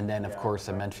classes. And then, of course,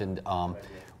 I mentioned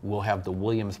we'll have the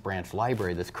Williams Branch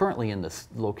Library that's currently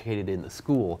located in the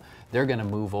school. They're going to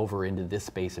move over into this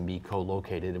space and be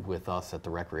co-located with us at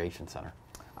the Recreation Center.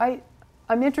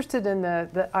 I'm interested in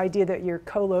the idea that you're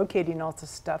co-locating all this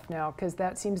stuff now, because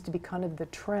that seems to be kind of the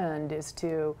trend, is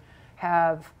to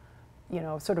have,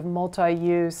 sort of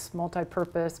multi-use,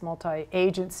 multi-purpose,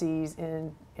 multi-agencies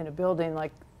in a building,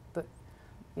 like this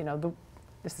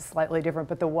is slightly different,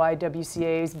 but the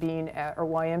YWCA's being or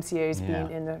YMCA's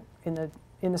being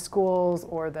in the schools,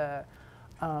 or the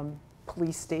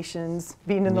police stations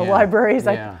being in the libraries.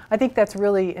 I think that's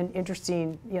really an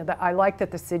interesting. I like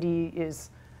that the city is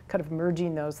kind of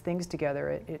merging those things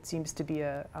together. It seems to be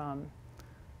a,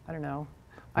 I don't know,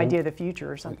 idea of the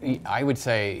future or something. I would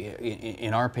say,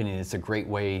 in our opinion, it's a great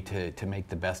way to make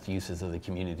the best uses of the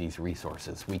community's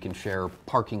resources. We can share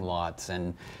parking lots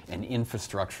and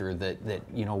infrastructure that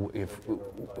if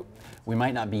we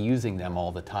might not be using them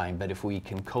all the time, but if we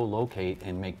can co-locate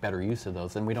and make better use of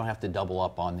those, then we don't have to double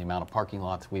up on the amount of parking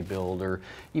lots we build or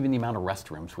even the amount of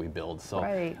restrooms we build.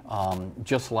 So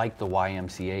just like the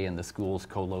YMCA and the schools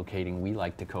co-locating, we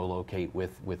like to co-locate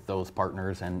with those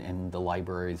partners and the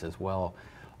libraries as well.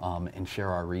 And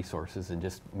share our resources and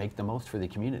just make the most for the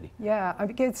community. Yeah,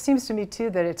 it seems to me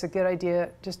too that it's a good idea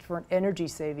just for energy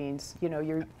savings.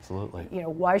 Absolutely.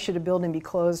 Why should a building be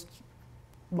closed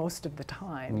most of the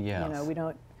time? Yes.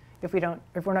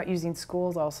 If we're not using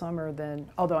schools all summer, then,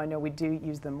 although I know we do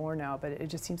use them more now, but it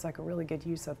just seems like a really good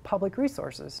use of public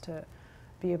resources to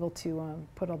be able to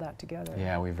put all that together.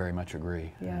 Yeah, we very much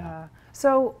agree. Yeah.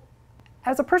 So,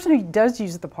 as a person who does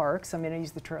use the parks, I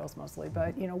use the trails mostly,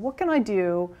 but what can I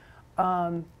do?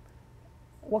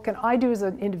 What can I do as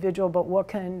an individual, but what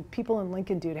can people in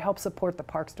Lincoln do to help support the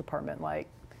Parks Department? Like,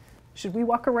 should we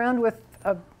walk around with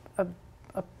a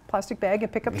plastic bag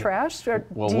and pick up trash? Or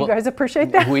do you guys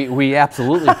appreciate that? We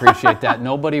absolutely appreciate that.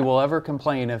 Nobody will ever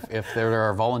complain if there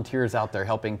are volunteers out there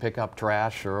helping pick up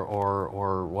trash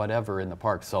or whatever in the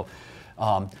park. So.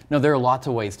 No, there are lots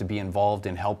of ways to be involved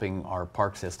in helping our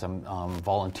park system,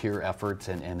 volunteer efforts,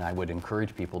 and I would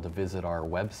encourage people to visit our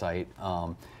website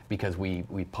because we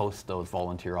post those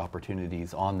volunteer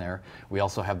opportunities on there. We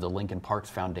also have the Lincoln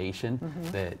Parks Foundation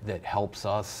that helps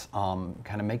us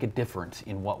kind of make a difference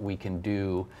in what we can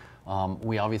do.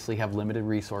 We obviously have limited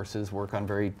resources, work on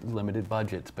very limited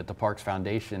budgets, but the Parks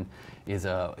Foundation is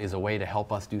a way to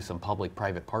help us do some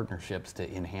public-private partnerships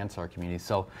to enhance our community.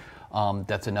 So.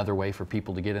 That's another way for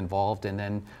people to get involved, and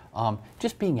then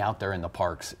just being out there in the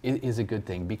parks is a good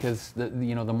thing, because the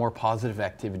more positive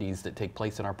activities that take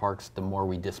place in our parks, the more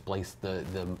we displace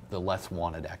the less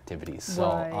wanted activities.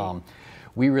 So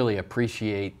we really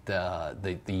appreciate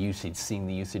the usage, seeing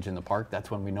the usage in the park. That's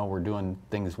when we know we're doing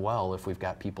things well, if we've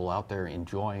got people out there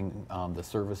enjoying the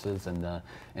services and the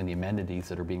amenities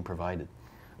that are being provided.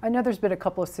 I know there's been a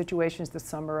couple of situations this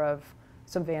summer of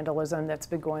some vandalism that's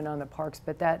been going on in the parks,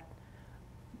 but that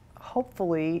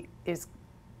hopefully is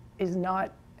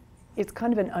not, it's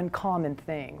kind of an uncommon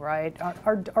thing, right?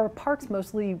 Are parks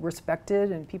mostly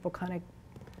respected and people kind of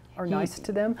are nice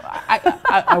to them?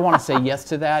 I want to say yes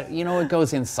to that. You know, it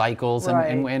goes in cycles,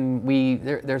 Right. and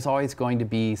there's always going to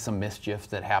be some mischief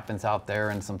that happens out there,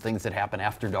 and some things that happen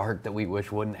after dark that we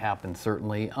wish wouldn't happen,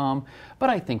 certainly. But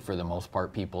I think for the most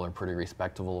part, people are pretty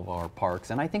respectful of our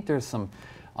parks, and I think there's some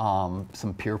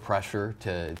peer pressure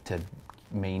to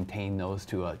maintain those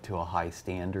to a high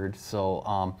standard.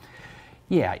 So.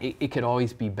 Yeah, it could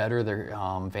always be better.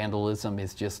 Vandalism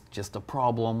is just a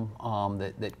problem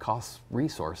that costs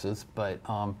resources, but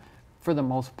for the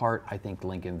most part, I think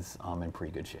Lincoln's in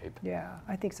pretty good shape. Yeah,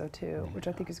 I think so too, which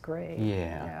I think is great.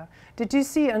 Yeah. Did you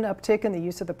see an uptick in the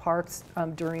use of the parks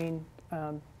during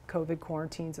COVID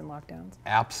quarantines and lockdowns?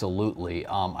 Absolutely.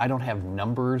 I don't have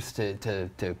numbers to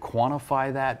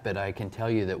quantify that, but I can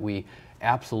tell you that we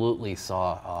absolutely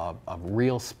saw a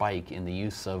real spike in the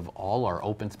use of all our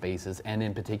open spaces, and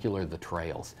in particular the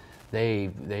trails.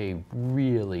 They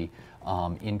really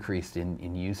increased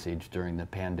in usage during the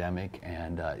pandemic,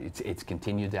 and it's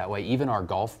continued that way. Even our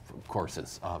golf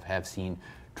courses have seen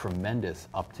tremendous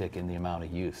uptick in the amount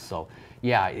of use. So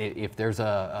yeah, if there's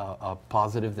a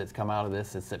positive that's come out of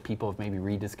this, it's that people have maybe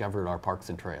rediscovered our parks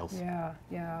and trails.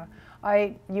 Yeah.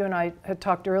 You and I had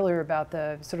talked earlier about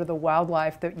the sort of the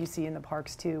wildlife that you see in the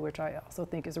parks too, which I also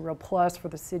think is a real plus for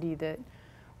the city, that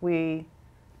you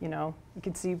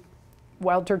can see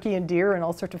wild turkey and deer and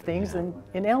all sorts of things in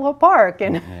Antelope Park,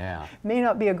 and may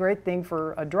not be a great thing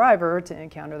for a driver to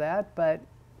encounter that, but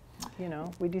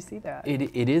we do see that.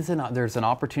 There's an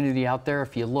opportunity out there.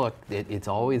 If you look, it's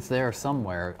always there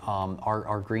somewhere.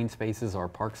 Our green spaces, our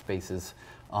park spaces,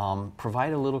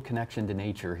 provide a little connection to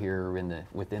nature here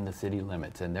within the city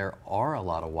limits, and there are a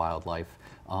lot of wildlife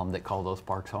that call those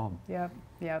parks home.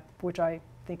 Yep, which I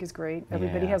think is great.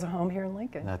 Everybody has a home here in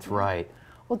Lincoln. That's right.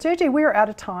 Well, JJ, we are out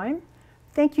of time.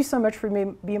 Thank you so much for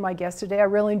being my guest today. I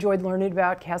really enjoyed learning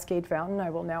about Cascade Fountain. I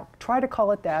will now try to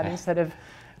call it that instead of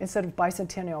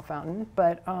Bicentennial Fountain,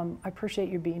 but I appreciate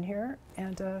you being here,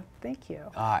 and thank you.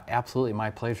 Absolutely, my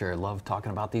pleasure. I love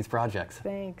talking about these projects.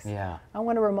 Thanks. Yeah. I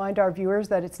want to remind our viewers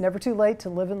that it's never too late to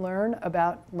live and learn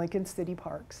about Lincoln City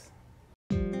Parks.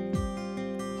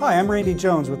 Hi, I'm Randy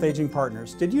Jones with Aging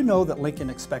Partners. Did you know that Lincoln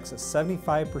expects a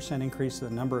 75% increase in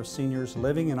the number of seniors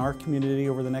living in our community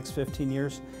over the next 15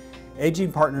 years?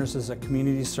 Aging Partners is a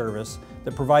community service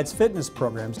that provides fitness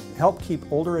programs to help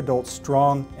keep older adults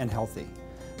strong and healthy.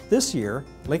 This year,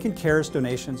 Lincoln Cares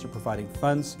donations are providing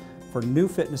funds for new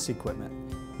fitness equipment.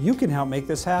 You can help make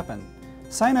this happen.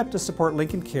 Sign up to support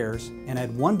Lincoln Cares and add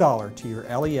 $1 to your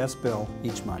LES bill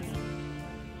each month.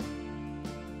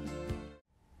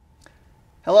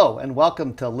 Hello and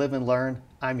welcome to Live and Learn.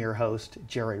 I'm your host,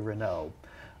 Jerry Renaud.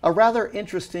 A rather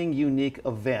interesting, unique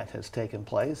event has taken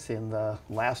place in the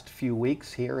last few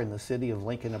weeks here in the city of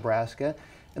Lincoln, Nebraska,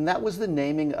 and that was the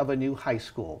naming of a new high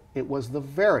school. It was the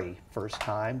very first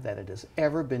time that it has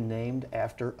ever been named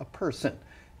after a person,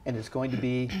 and it's going to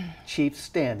be Chief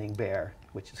Standing Bear,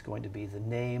 which is going to be the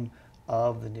name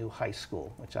of the new high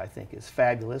school, which I think is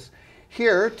fabulous.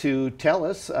 Here to tell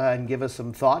us and give us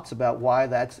some thoughts about why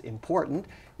that's important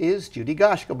is Judy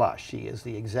Goshkabosh. She is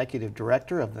the Executive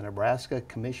Director of the Nebraska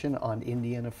Commission on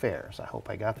Indian Affairs. I hope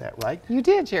I got that right. You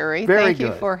did, Jerry. Very Thank good.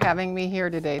 you for having me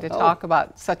here today to talk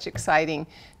about such exciting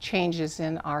changes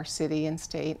in our city and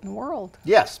state and world.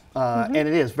 Yes, and it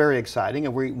is very exciting,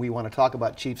 and we want to talk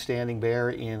about Chief Standing Bear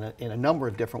in a number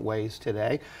of different ways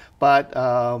today. But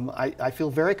I feel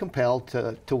very compelled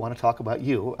to want to talk about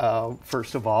you.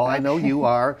 First of all, I know you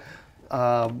are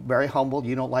very humble.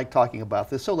 You don't like talking about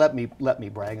this, so let me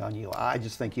brag on you. I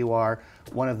just think you are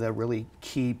one of the really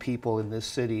key people in this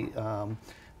city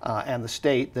and the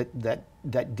state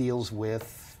that deals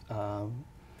with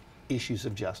issues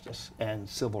of justice and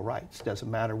civil rights.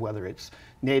 Doesn't matter whether it's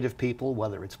Native people,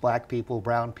 whether it's black people,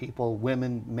 brown people,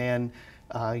 women, men.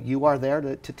 You are there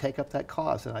to take up that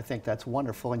cause, and I think that's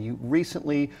wonderful. And you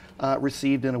recently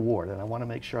received an award, and I want to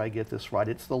make sure I get this right.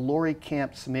 It's the Lori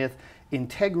Camp Smith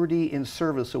Integrity in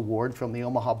Service Award from the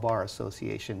Omaha Bar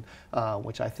Association,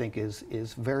 which I think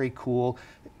is very cool.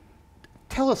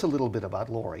 Tell us a little bit about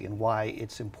Lori and why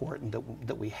it's important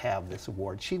that we have this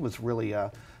award. She was really,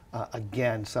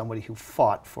 again, somebody who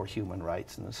fought for human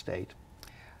rights in the state.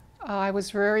 I was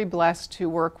very blessed to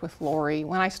work with Lori.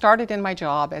 When I started in my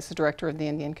job as the director of the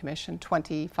Indian Commission,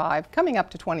 25, coming up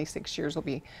to 26 years will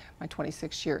be my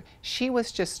 26th year, she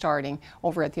was just starting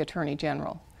over at the Attorney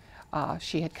General.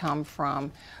 She had come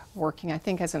from working, I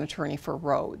think, as an attorney for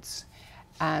roads.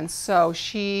 And so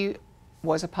she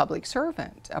was a public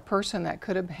servant, a person that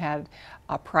could have had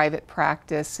a private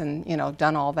practice and,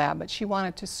 done all that, but she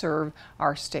wanted to serve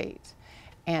our state.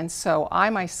 And so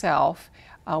I myself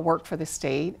work for the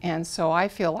state, and so I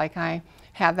feel like I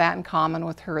have that in common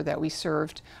with her, that we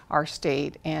served our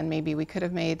state, and maybe we could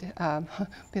have made a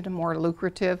bit more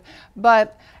lucrative.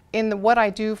 But in what I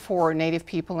do for Native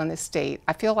people in the state,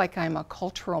 I feel like I'm a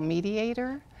cultural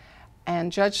mediator.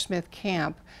 And Judge Smith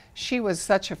Camp, she was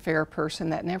such a fair person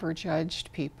that never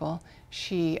judged people.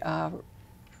 She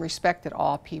respected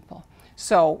all people.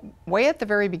 So way at the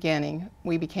very beginning,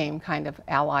 we became kind of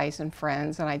allies and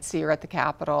friends, and I'd see her at the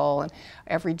Capitol and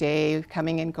every day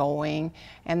coming and going.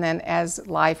 And then as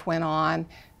life went on,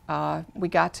 we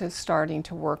got to starting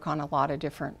to work on a lot of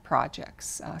different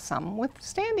projects, some with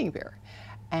Standing Bear.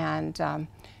 And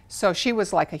so she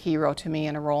was like a hero to me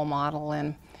and a role model.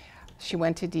 And she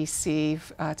went to D.C.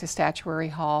 To Statuary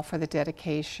Hall for the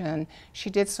dedication.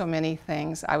 She did so many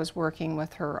things. I was working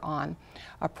with her on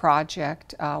a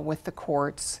project with the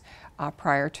courts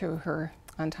prior to her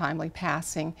untimely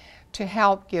passing to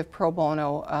help give pro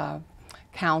bono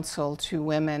counsel to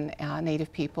women,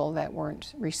 Native people that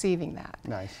weren't receiving that.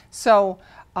 Nice. So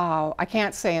I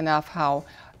can't say enough how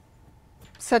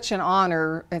such an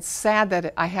honor. It's sad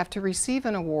that I have to receive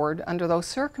an award under those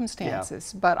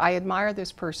circumstances, but I admire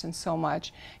this person so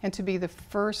much, and to be the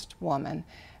first woman,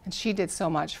 and she did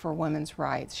so much for women's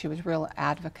rights. She was a real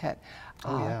advocate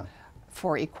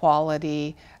for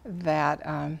equality that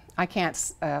I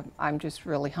can't, I'm just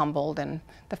really humbled, and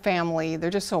the family,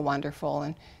 they're just so wonderful,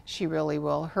 and she really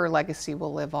will, her legacy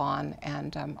will live on,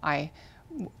 and I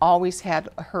always had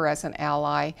her as an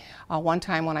ally. One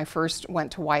time when I first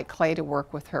went to White Clay to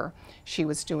work with her, she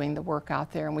was doing the work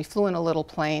out there, and we flew in a little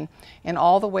plane, and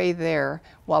all the way there,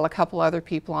 while a couple other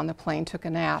people on the plane took a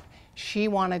nap, she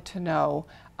wanted to know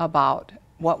about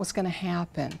what was going to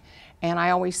happen. And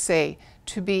I always say,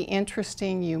 to be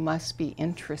interesting, you must be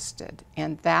interested,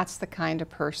 and that's the kind of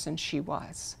person she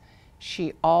was.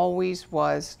 She always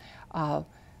was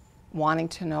wanting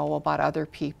to know about other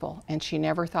people, and she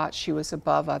never thought she was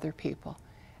above other people.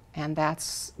 And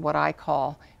that's what I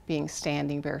call being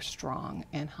Standing Bear strong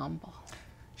and humble.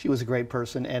 She was a great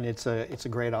person, and it's a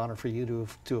great honor for you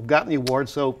to have gotten the award.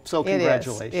 So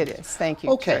congratulations. It is. Thank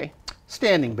you. Okay, Terry.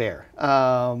 Standing Bear.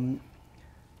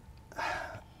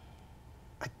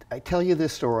 I tell you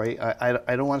this story. I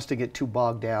don't want us to get too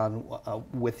bogged down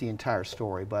with the entire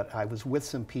story, but I was with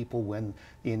some people when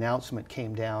the announcement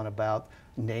came down about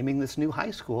naming this new high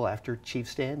school after Chief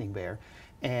Standing Bear,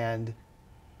 and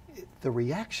the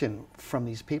reaction from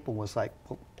these people was like,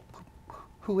 well,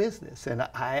 who is this? And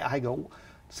I go,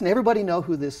 doesn't everybody know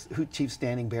who Chief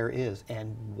Standing Bear is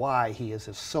and why he is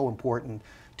so important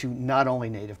to not only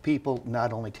Native people,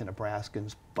 not only to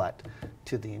Nebraskans, but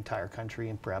to the entire country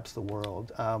and perhaps the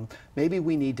world? Maybe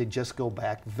we need to just go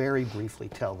back very briefly,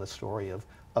 tell the story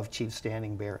of Chief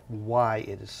Standing Bear, why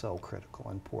it is so critical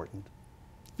and important.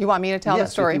 You want me to tell the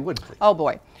story? Yes, if you would, please. Oh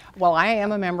boy. Well, I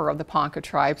am a member of the Ponca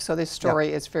tribe, so this story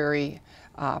is very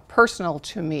personal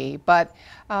to me. But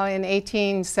in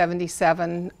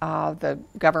 1877, the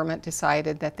government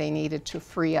decided that they needed to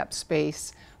free up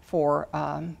space for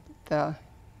the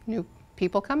new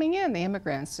people coming in, the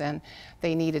immigrants, and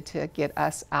they needed to get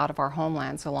us out of our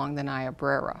homelands along the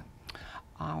Niobrara.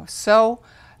 So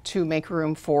to make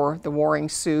room for the warring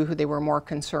Sioux, who they were more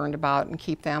concerned about, and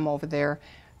keep them over there,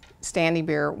 Standing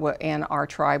Bear and our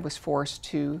tribe was forced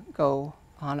to go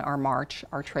on our march,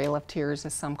 our Trail of Tears,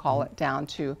 as some call it, down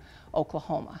to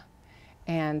Oklahoma.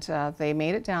 And they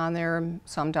made it down there,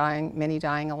 some dying, many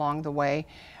dying along the way.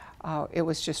 It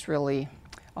was just really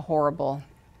a horrible.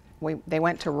 They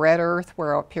went to Red Earth,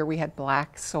 where up here we had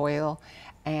black soil,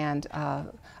 and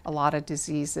a lot of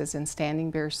diseases. And Standing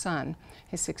Bear's son,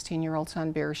 his 16-year-old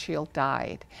son, Bear Shield,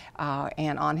 died.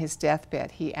 And on his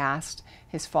deathbed, he asked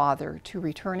his father to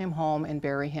return him home and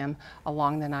bury him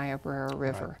along the Niobrara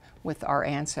River with our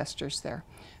ancestors there.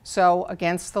 So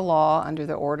against the law, under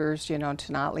the orders, you know,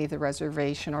 to not leave the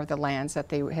reservation or the lands that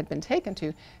they had been taken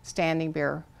to, Standing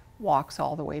Bear walks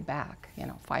all the way back,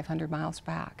 500 miles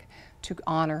back, to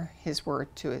honor his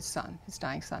word to his son, his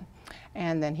dying son.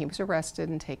 And then he was arrested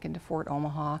and taken to Fort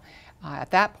Omaha.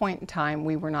 At that point in time,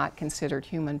 we were not considered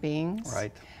human beings.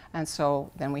 Right. And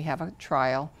so then we have a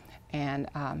trial, and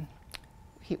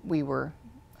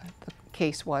the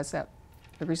case was that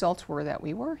the results were that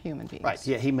we were human beings. Right.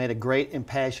 Yeah, he made a great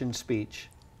impassioned speech.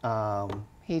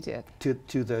 He did.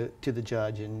 To the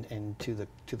judge and to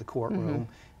the courtroom,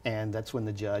 and that's when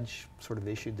the judge sort of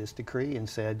issued this decree and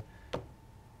said,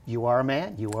 "You are a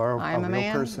man. You are a real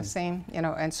man, person." The same,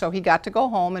 and so he got to go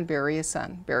home and bury his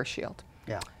son, Bear Shield.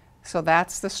 Yeah. So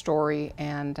that's the story,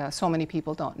 and so many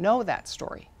people don't know that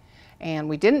story. And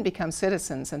we didn't become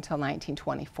citizens until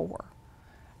 1924,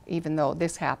 even though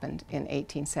this happened in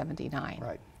 1879.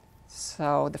 Right.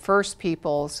 So the first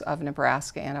peoples of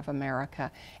Nebraska and of America.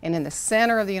 And in the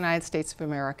center of the United States of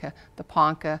America, the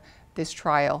Ponca, this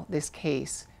trial, this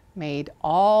case, made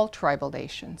all tribal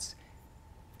nations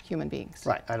human beings.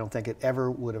 Right. I don't think it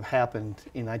ever would have happened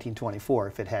in 1924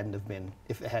 if it hadn't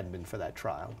been for that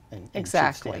trial and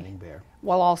Exactly. Chief Standing Bear.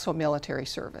 Well, also military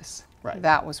service. Right.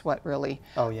 That was what really,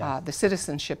 the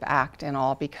Citizenship Act and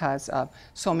all, because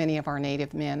so many of our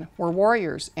Native men were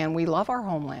warriors, and we love our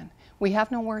homeland. We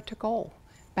have nowhere to go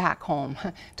back home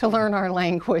to learn our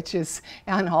languages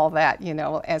and all that, you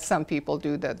know, as some people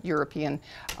do, the European,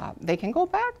 they can go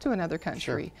back to another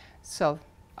country. Sure. So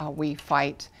we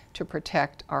fight to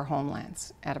protect our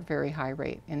homelands at a very high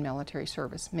rate in military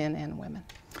service, men and women.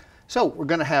 So we're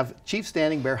going to have Chief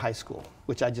Standing Bear High School,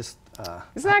 which I just...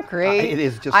 Isn't that great? It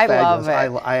is just I fabulous.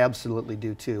 love it. I absolutely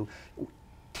do too.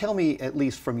 Tell me, at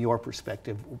least from your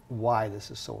perspective, why this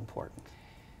is so important.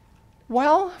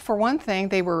 Well, for one thing,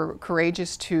 they were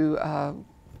courageous to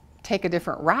take a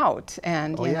different route,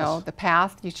 and you know, the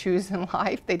path you choose in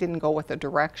life, they didn't go with a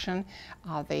direction.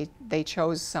 They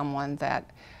chose someone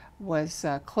that was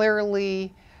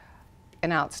clearly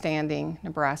an outstanding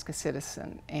Nebraska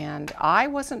citizen, and I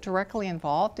wasn't directly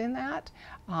involved in that.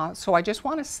 So I just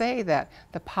want to say that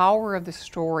the power of the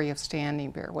story of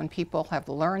Standing Bear, when people have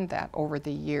learned that over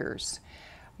the years,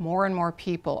 more and more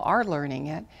people are learning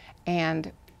it,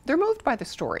 and they're moved by the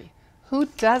story. Who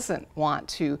doesn't want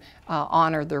to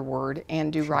honor their word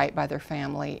and do right by their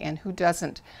family, and who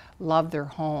doesn't love their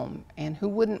home, and who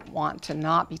wouldn't want to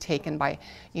not be taken by,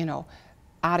 you know,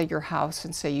 out of your house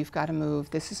and say, you've got to move,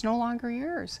 this is no longer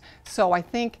yours. So I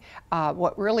think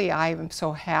what really I am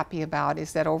so happy about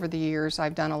is that over the years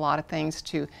I've done a lot of things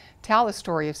to tell the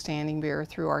story of Standing Bear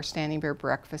through our Standing Bear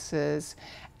breakfasts,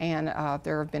 and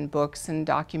there have been books and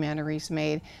documentaries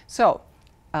made. So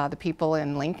the people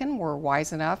in Lincoln were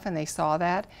wise enough, and they saw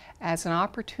that as an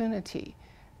opportunity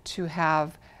to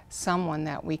have someone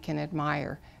that we can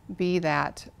admire be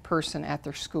that person at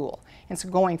their school. And so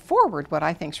going forward, what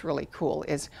I think is really cool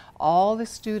is all the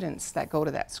students that go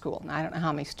to that school. And I don't know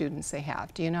how many students they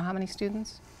have. Do you know how many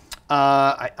students?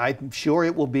 I'm sure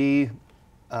it will be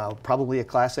probably a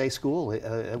Class A school.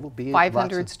 It will be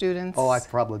 500 students? Oh, I'd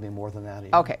probably be more than that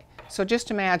even. Okay, so just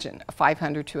imagine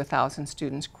 500 to 1,000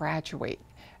 students graduate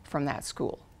from that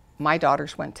school. My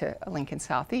daughters went to Lincoln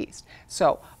Southeast.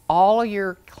 So all of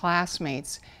your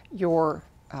classmates, your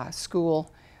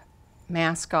school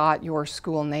mascot, your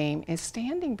school name is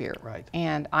Standing Bear. Right.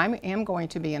 And I am going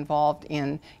to be involved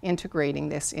in integrating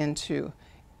this into,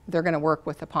 they're going to work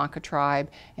with the Ponca tribe,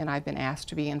 and I've been asked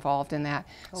to be involved in that.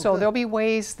 So there'll be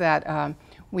ways that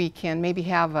we can maybe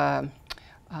have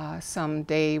some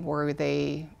day where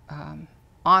they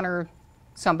honor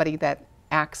somebody that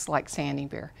acts like Standing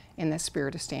Bear, in the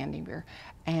spirit of Standing Bear.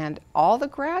 And all the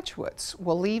graduates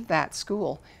will leave that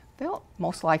school. They'll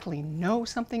most likely know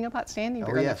something about Standing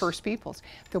Bear and the First Peoples.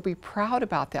 They'll be proud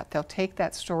about that. They'll take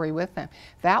that story with them.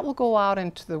 That will go out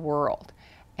into the world,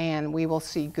 and we will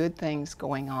see good things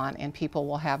going on, and people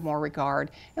will have more regard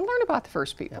and learn about the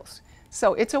First Peoples.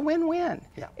 So it's a win-win.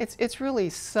 It's really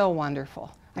so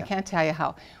wonderful. I can't tell you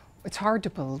how. It's hard to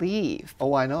believe.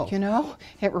 Oh, I know. You know,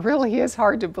 it really is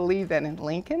hard to believe that in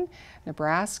Lincoln,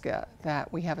 Nebraska,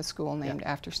 that we have a school named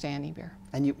after Standing Bear.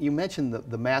 And you mentioned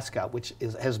the mascot, which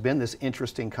has been this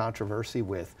interesting controversy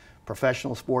with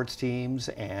professional sports teams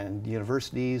and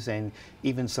universities and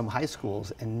even some high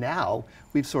schools. And now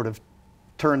we've sort of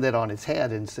turned that on its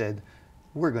head and said,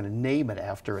 we're going to name it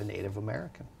after a Native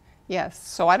American. Yes,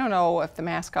 so I don't know if the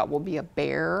mascot will be a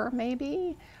bear,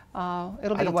 maybe. It'll be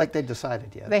I don't think they've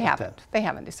decided yet. They haven't. They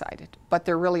haven't decided, but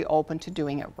they're really open to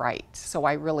doing it right. So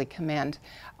I really commend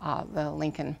the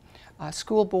Lincoln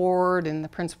School Board and the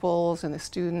principals and the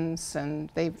students,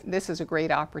 and this is a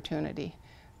great opportunity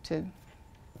to,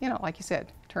 you know, like you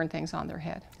said, turn things on their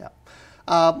head. Yeah.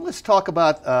 Let's talk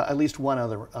about at least one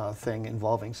other thing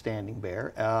involving Standing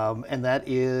Bear, and that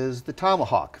is the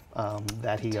tomahawk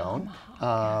that he owned.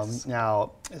 Yes.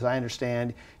 Now, as I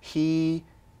understand, he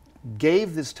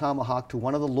gave this tomahawk to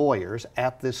one of the lawyers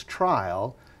at this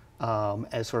trial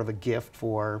as sort of a gift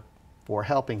for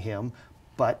helping him,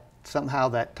 but somehow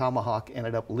that tomahawk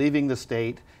ended up leaving the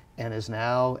state and is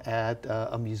now at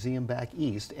a museum back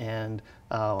east, and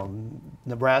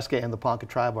Nebraska and the Ponca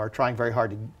tribe are trying very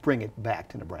hard to bring it back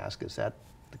to Nebraska. Is that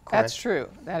correct? That's true.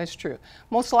 That is true.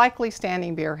 Most likely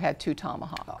Standing Bear had 2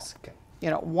 tomahawks. Oh, okay. You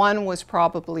know, one was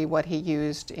probably what he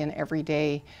used in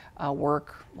everyday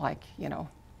work, like, you know,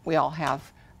 we all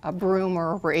have a broom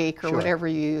or a rake or whatever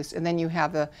you use, and then you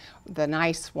have the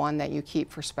nice one that you keep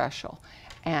for special.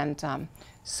 And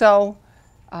so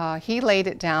He laid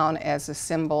it down as a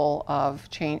symbol of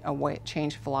change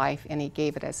of life, and he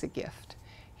gave it as a gift.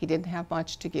 He didn't have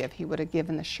much to give. He would have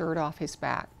given the shirt off his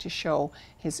back to show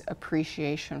his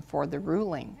appreciation for the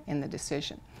ruling in the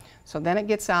decision. So then it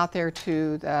gets out there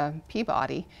to the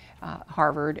Peabody,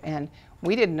 Harvard, and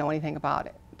we didn't know anything about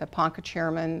it. The Ponca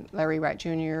chairman, Larry Wright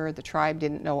Jr., the tribe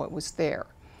didn't know it was there.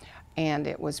 And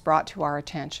it was brought to our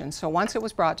attention. So once it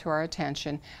was brought to our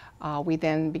attention, we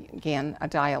then began a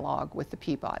dialogue with the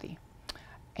Peabody.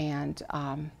 And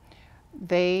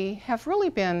they have really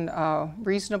been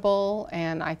reasonable,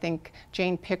 and I think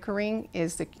Jane Pickering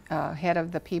is the head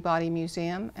of the Peabody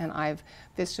Museum, and I've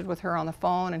visited with her on the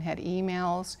phone and had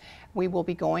emails. We will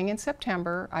be going in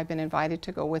September. I've been invited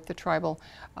to go with the tribal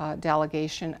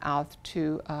delegation out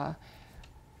to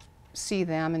see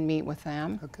them and meet with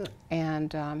them. Oh, good.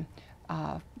 And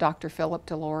Dr. Philip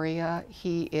Deloria,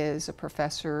 he is a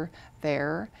professor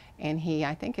there, and he,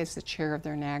 I think, is the chair of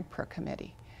their NAGPRA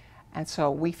committee. And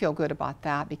so we feel good about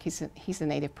that because he's a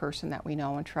Native person that we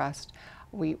know and trust.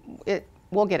 We'll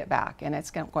get it back, and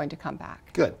it's going to come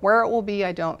back. Good. Where it will be,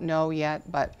 I don't know yet,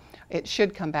 but it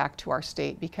should come back to our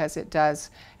state because it does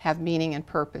have meaning and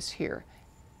purpose here.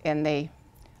 And I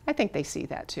think they see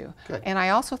that too. Good. And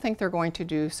I also think they're going to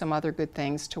do some other good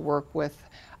things to work with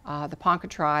the Ponca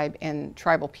tribe and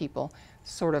tribal people,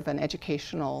 sort of an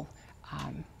educational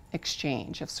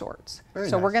exchange of sorts. Very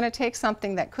so nice. we're going to take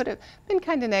something that could have been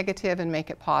kind of negative and make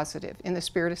it positive in the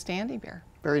spirit of Standing Bear.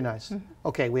 Very nice.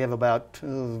 Okay, we have about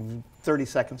 30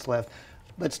 seconds left.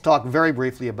 Let's talk very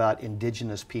briefly about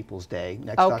Indigenous Peoples Day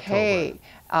next October.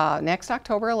 Next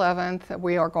October 11th,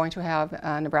 we are going to have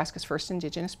Nebraska's first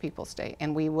Indigenous Peoples Day,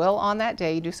 and we will on that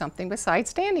day do something besides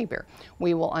Standing Bear.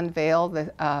 We will unveil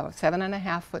the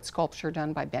 7.5-foot sculpture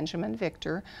done by Benjamin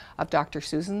Victor of Dr.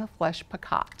 Susan the Flesh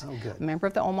Picot, a member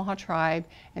of the Omaha tribe,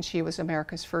 and she was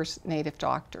America's first Native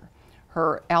doctor.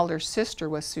 Her elder sister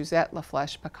was Suzette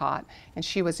LaFleche Picot, and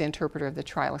she was the interpreter of the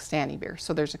trial of Standing Bear,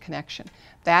 so there's a connection.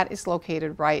 That is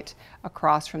located right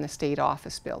across from the state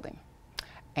office building.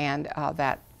 And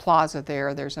that plaza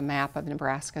there's a map of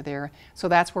Nebraska there. So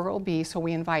that's where it will be. So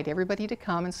we invite everybody to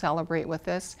come and celebrate with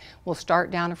us. We'll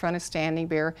start down in front of Standing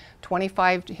Bear.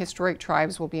 25 historic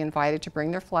tribes will be invited to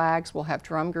bring their flags. We'll have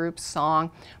drum groups, song,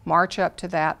 march up to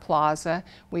that plaza.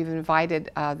 We've invited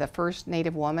the first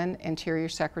Native woman, Interior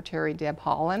Secretary Deb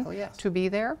Haaland, to be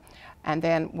there. And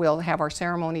then we'll have our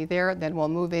ceremony there. Then we'll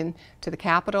move in to the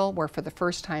Capitol, where for the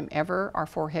first time ever, our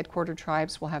 4 headquartered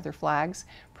tribes will have their flags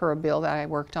per a bill that I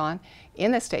worked on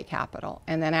in the state capitol.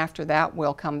 And then after that,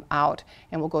 we'll come out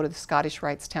and we'll go to the Scottish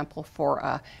Rites Temple for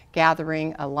a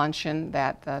gathering, a luncheon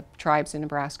that the tribes in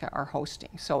Nebraska are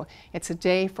hosting. So it's a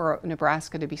day for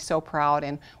Nebraska to be so proud,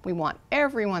 and we want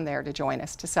everyone there to join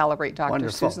us to celebrate Dr.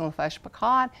 Wonderful. Susan LaFleche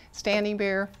Picot, Standing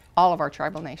Bear, all of our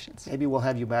tribal nations. Maybe we'll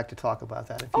have you back to talk about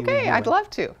that. If you Okay, I'd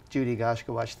love to. Judy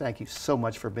Goshkowatch, thank you so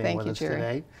much for being with us Jerry.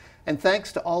 today. And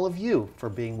thanks to all of you for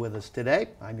being with us today.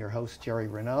 I'm your host, Jerry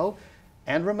Renaud.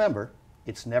 And remember,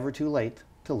 it's never too late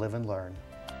to live and learn.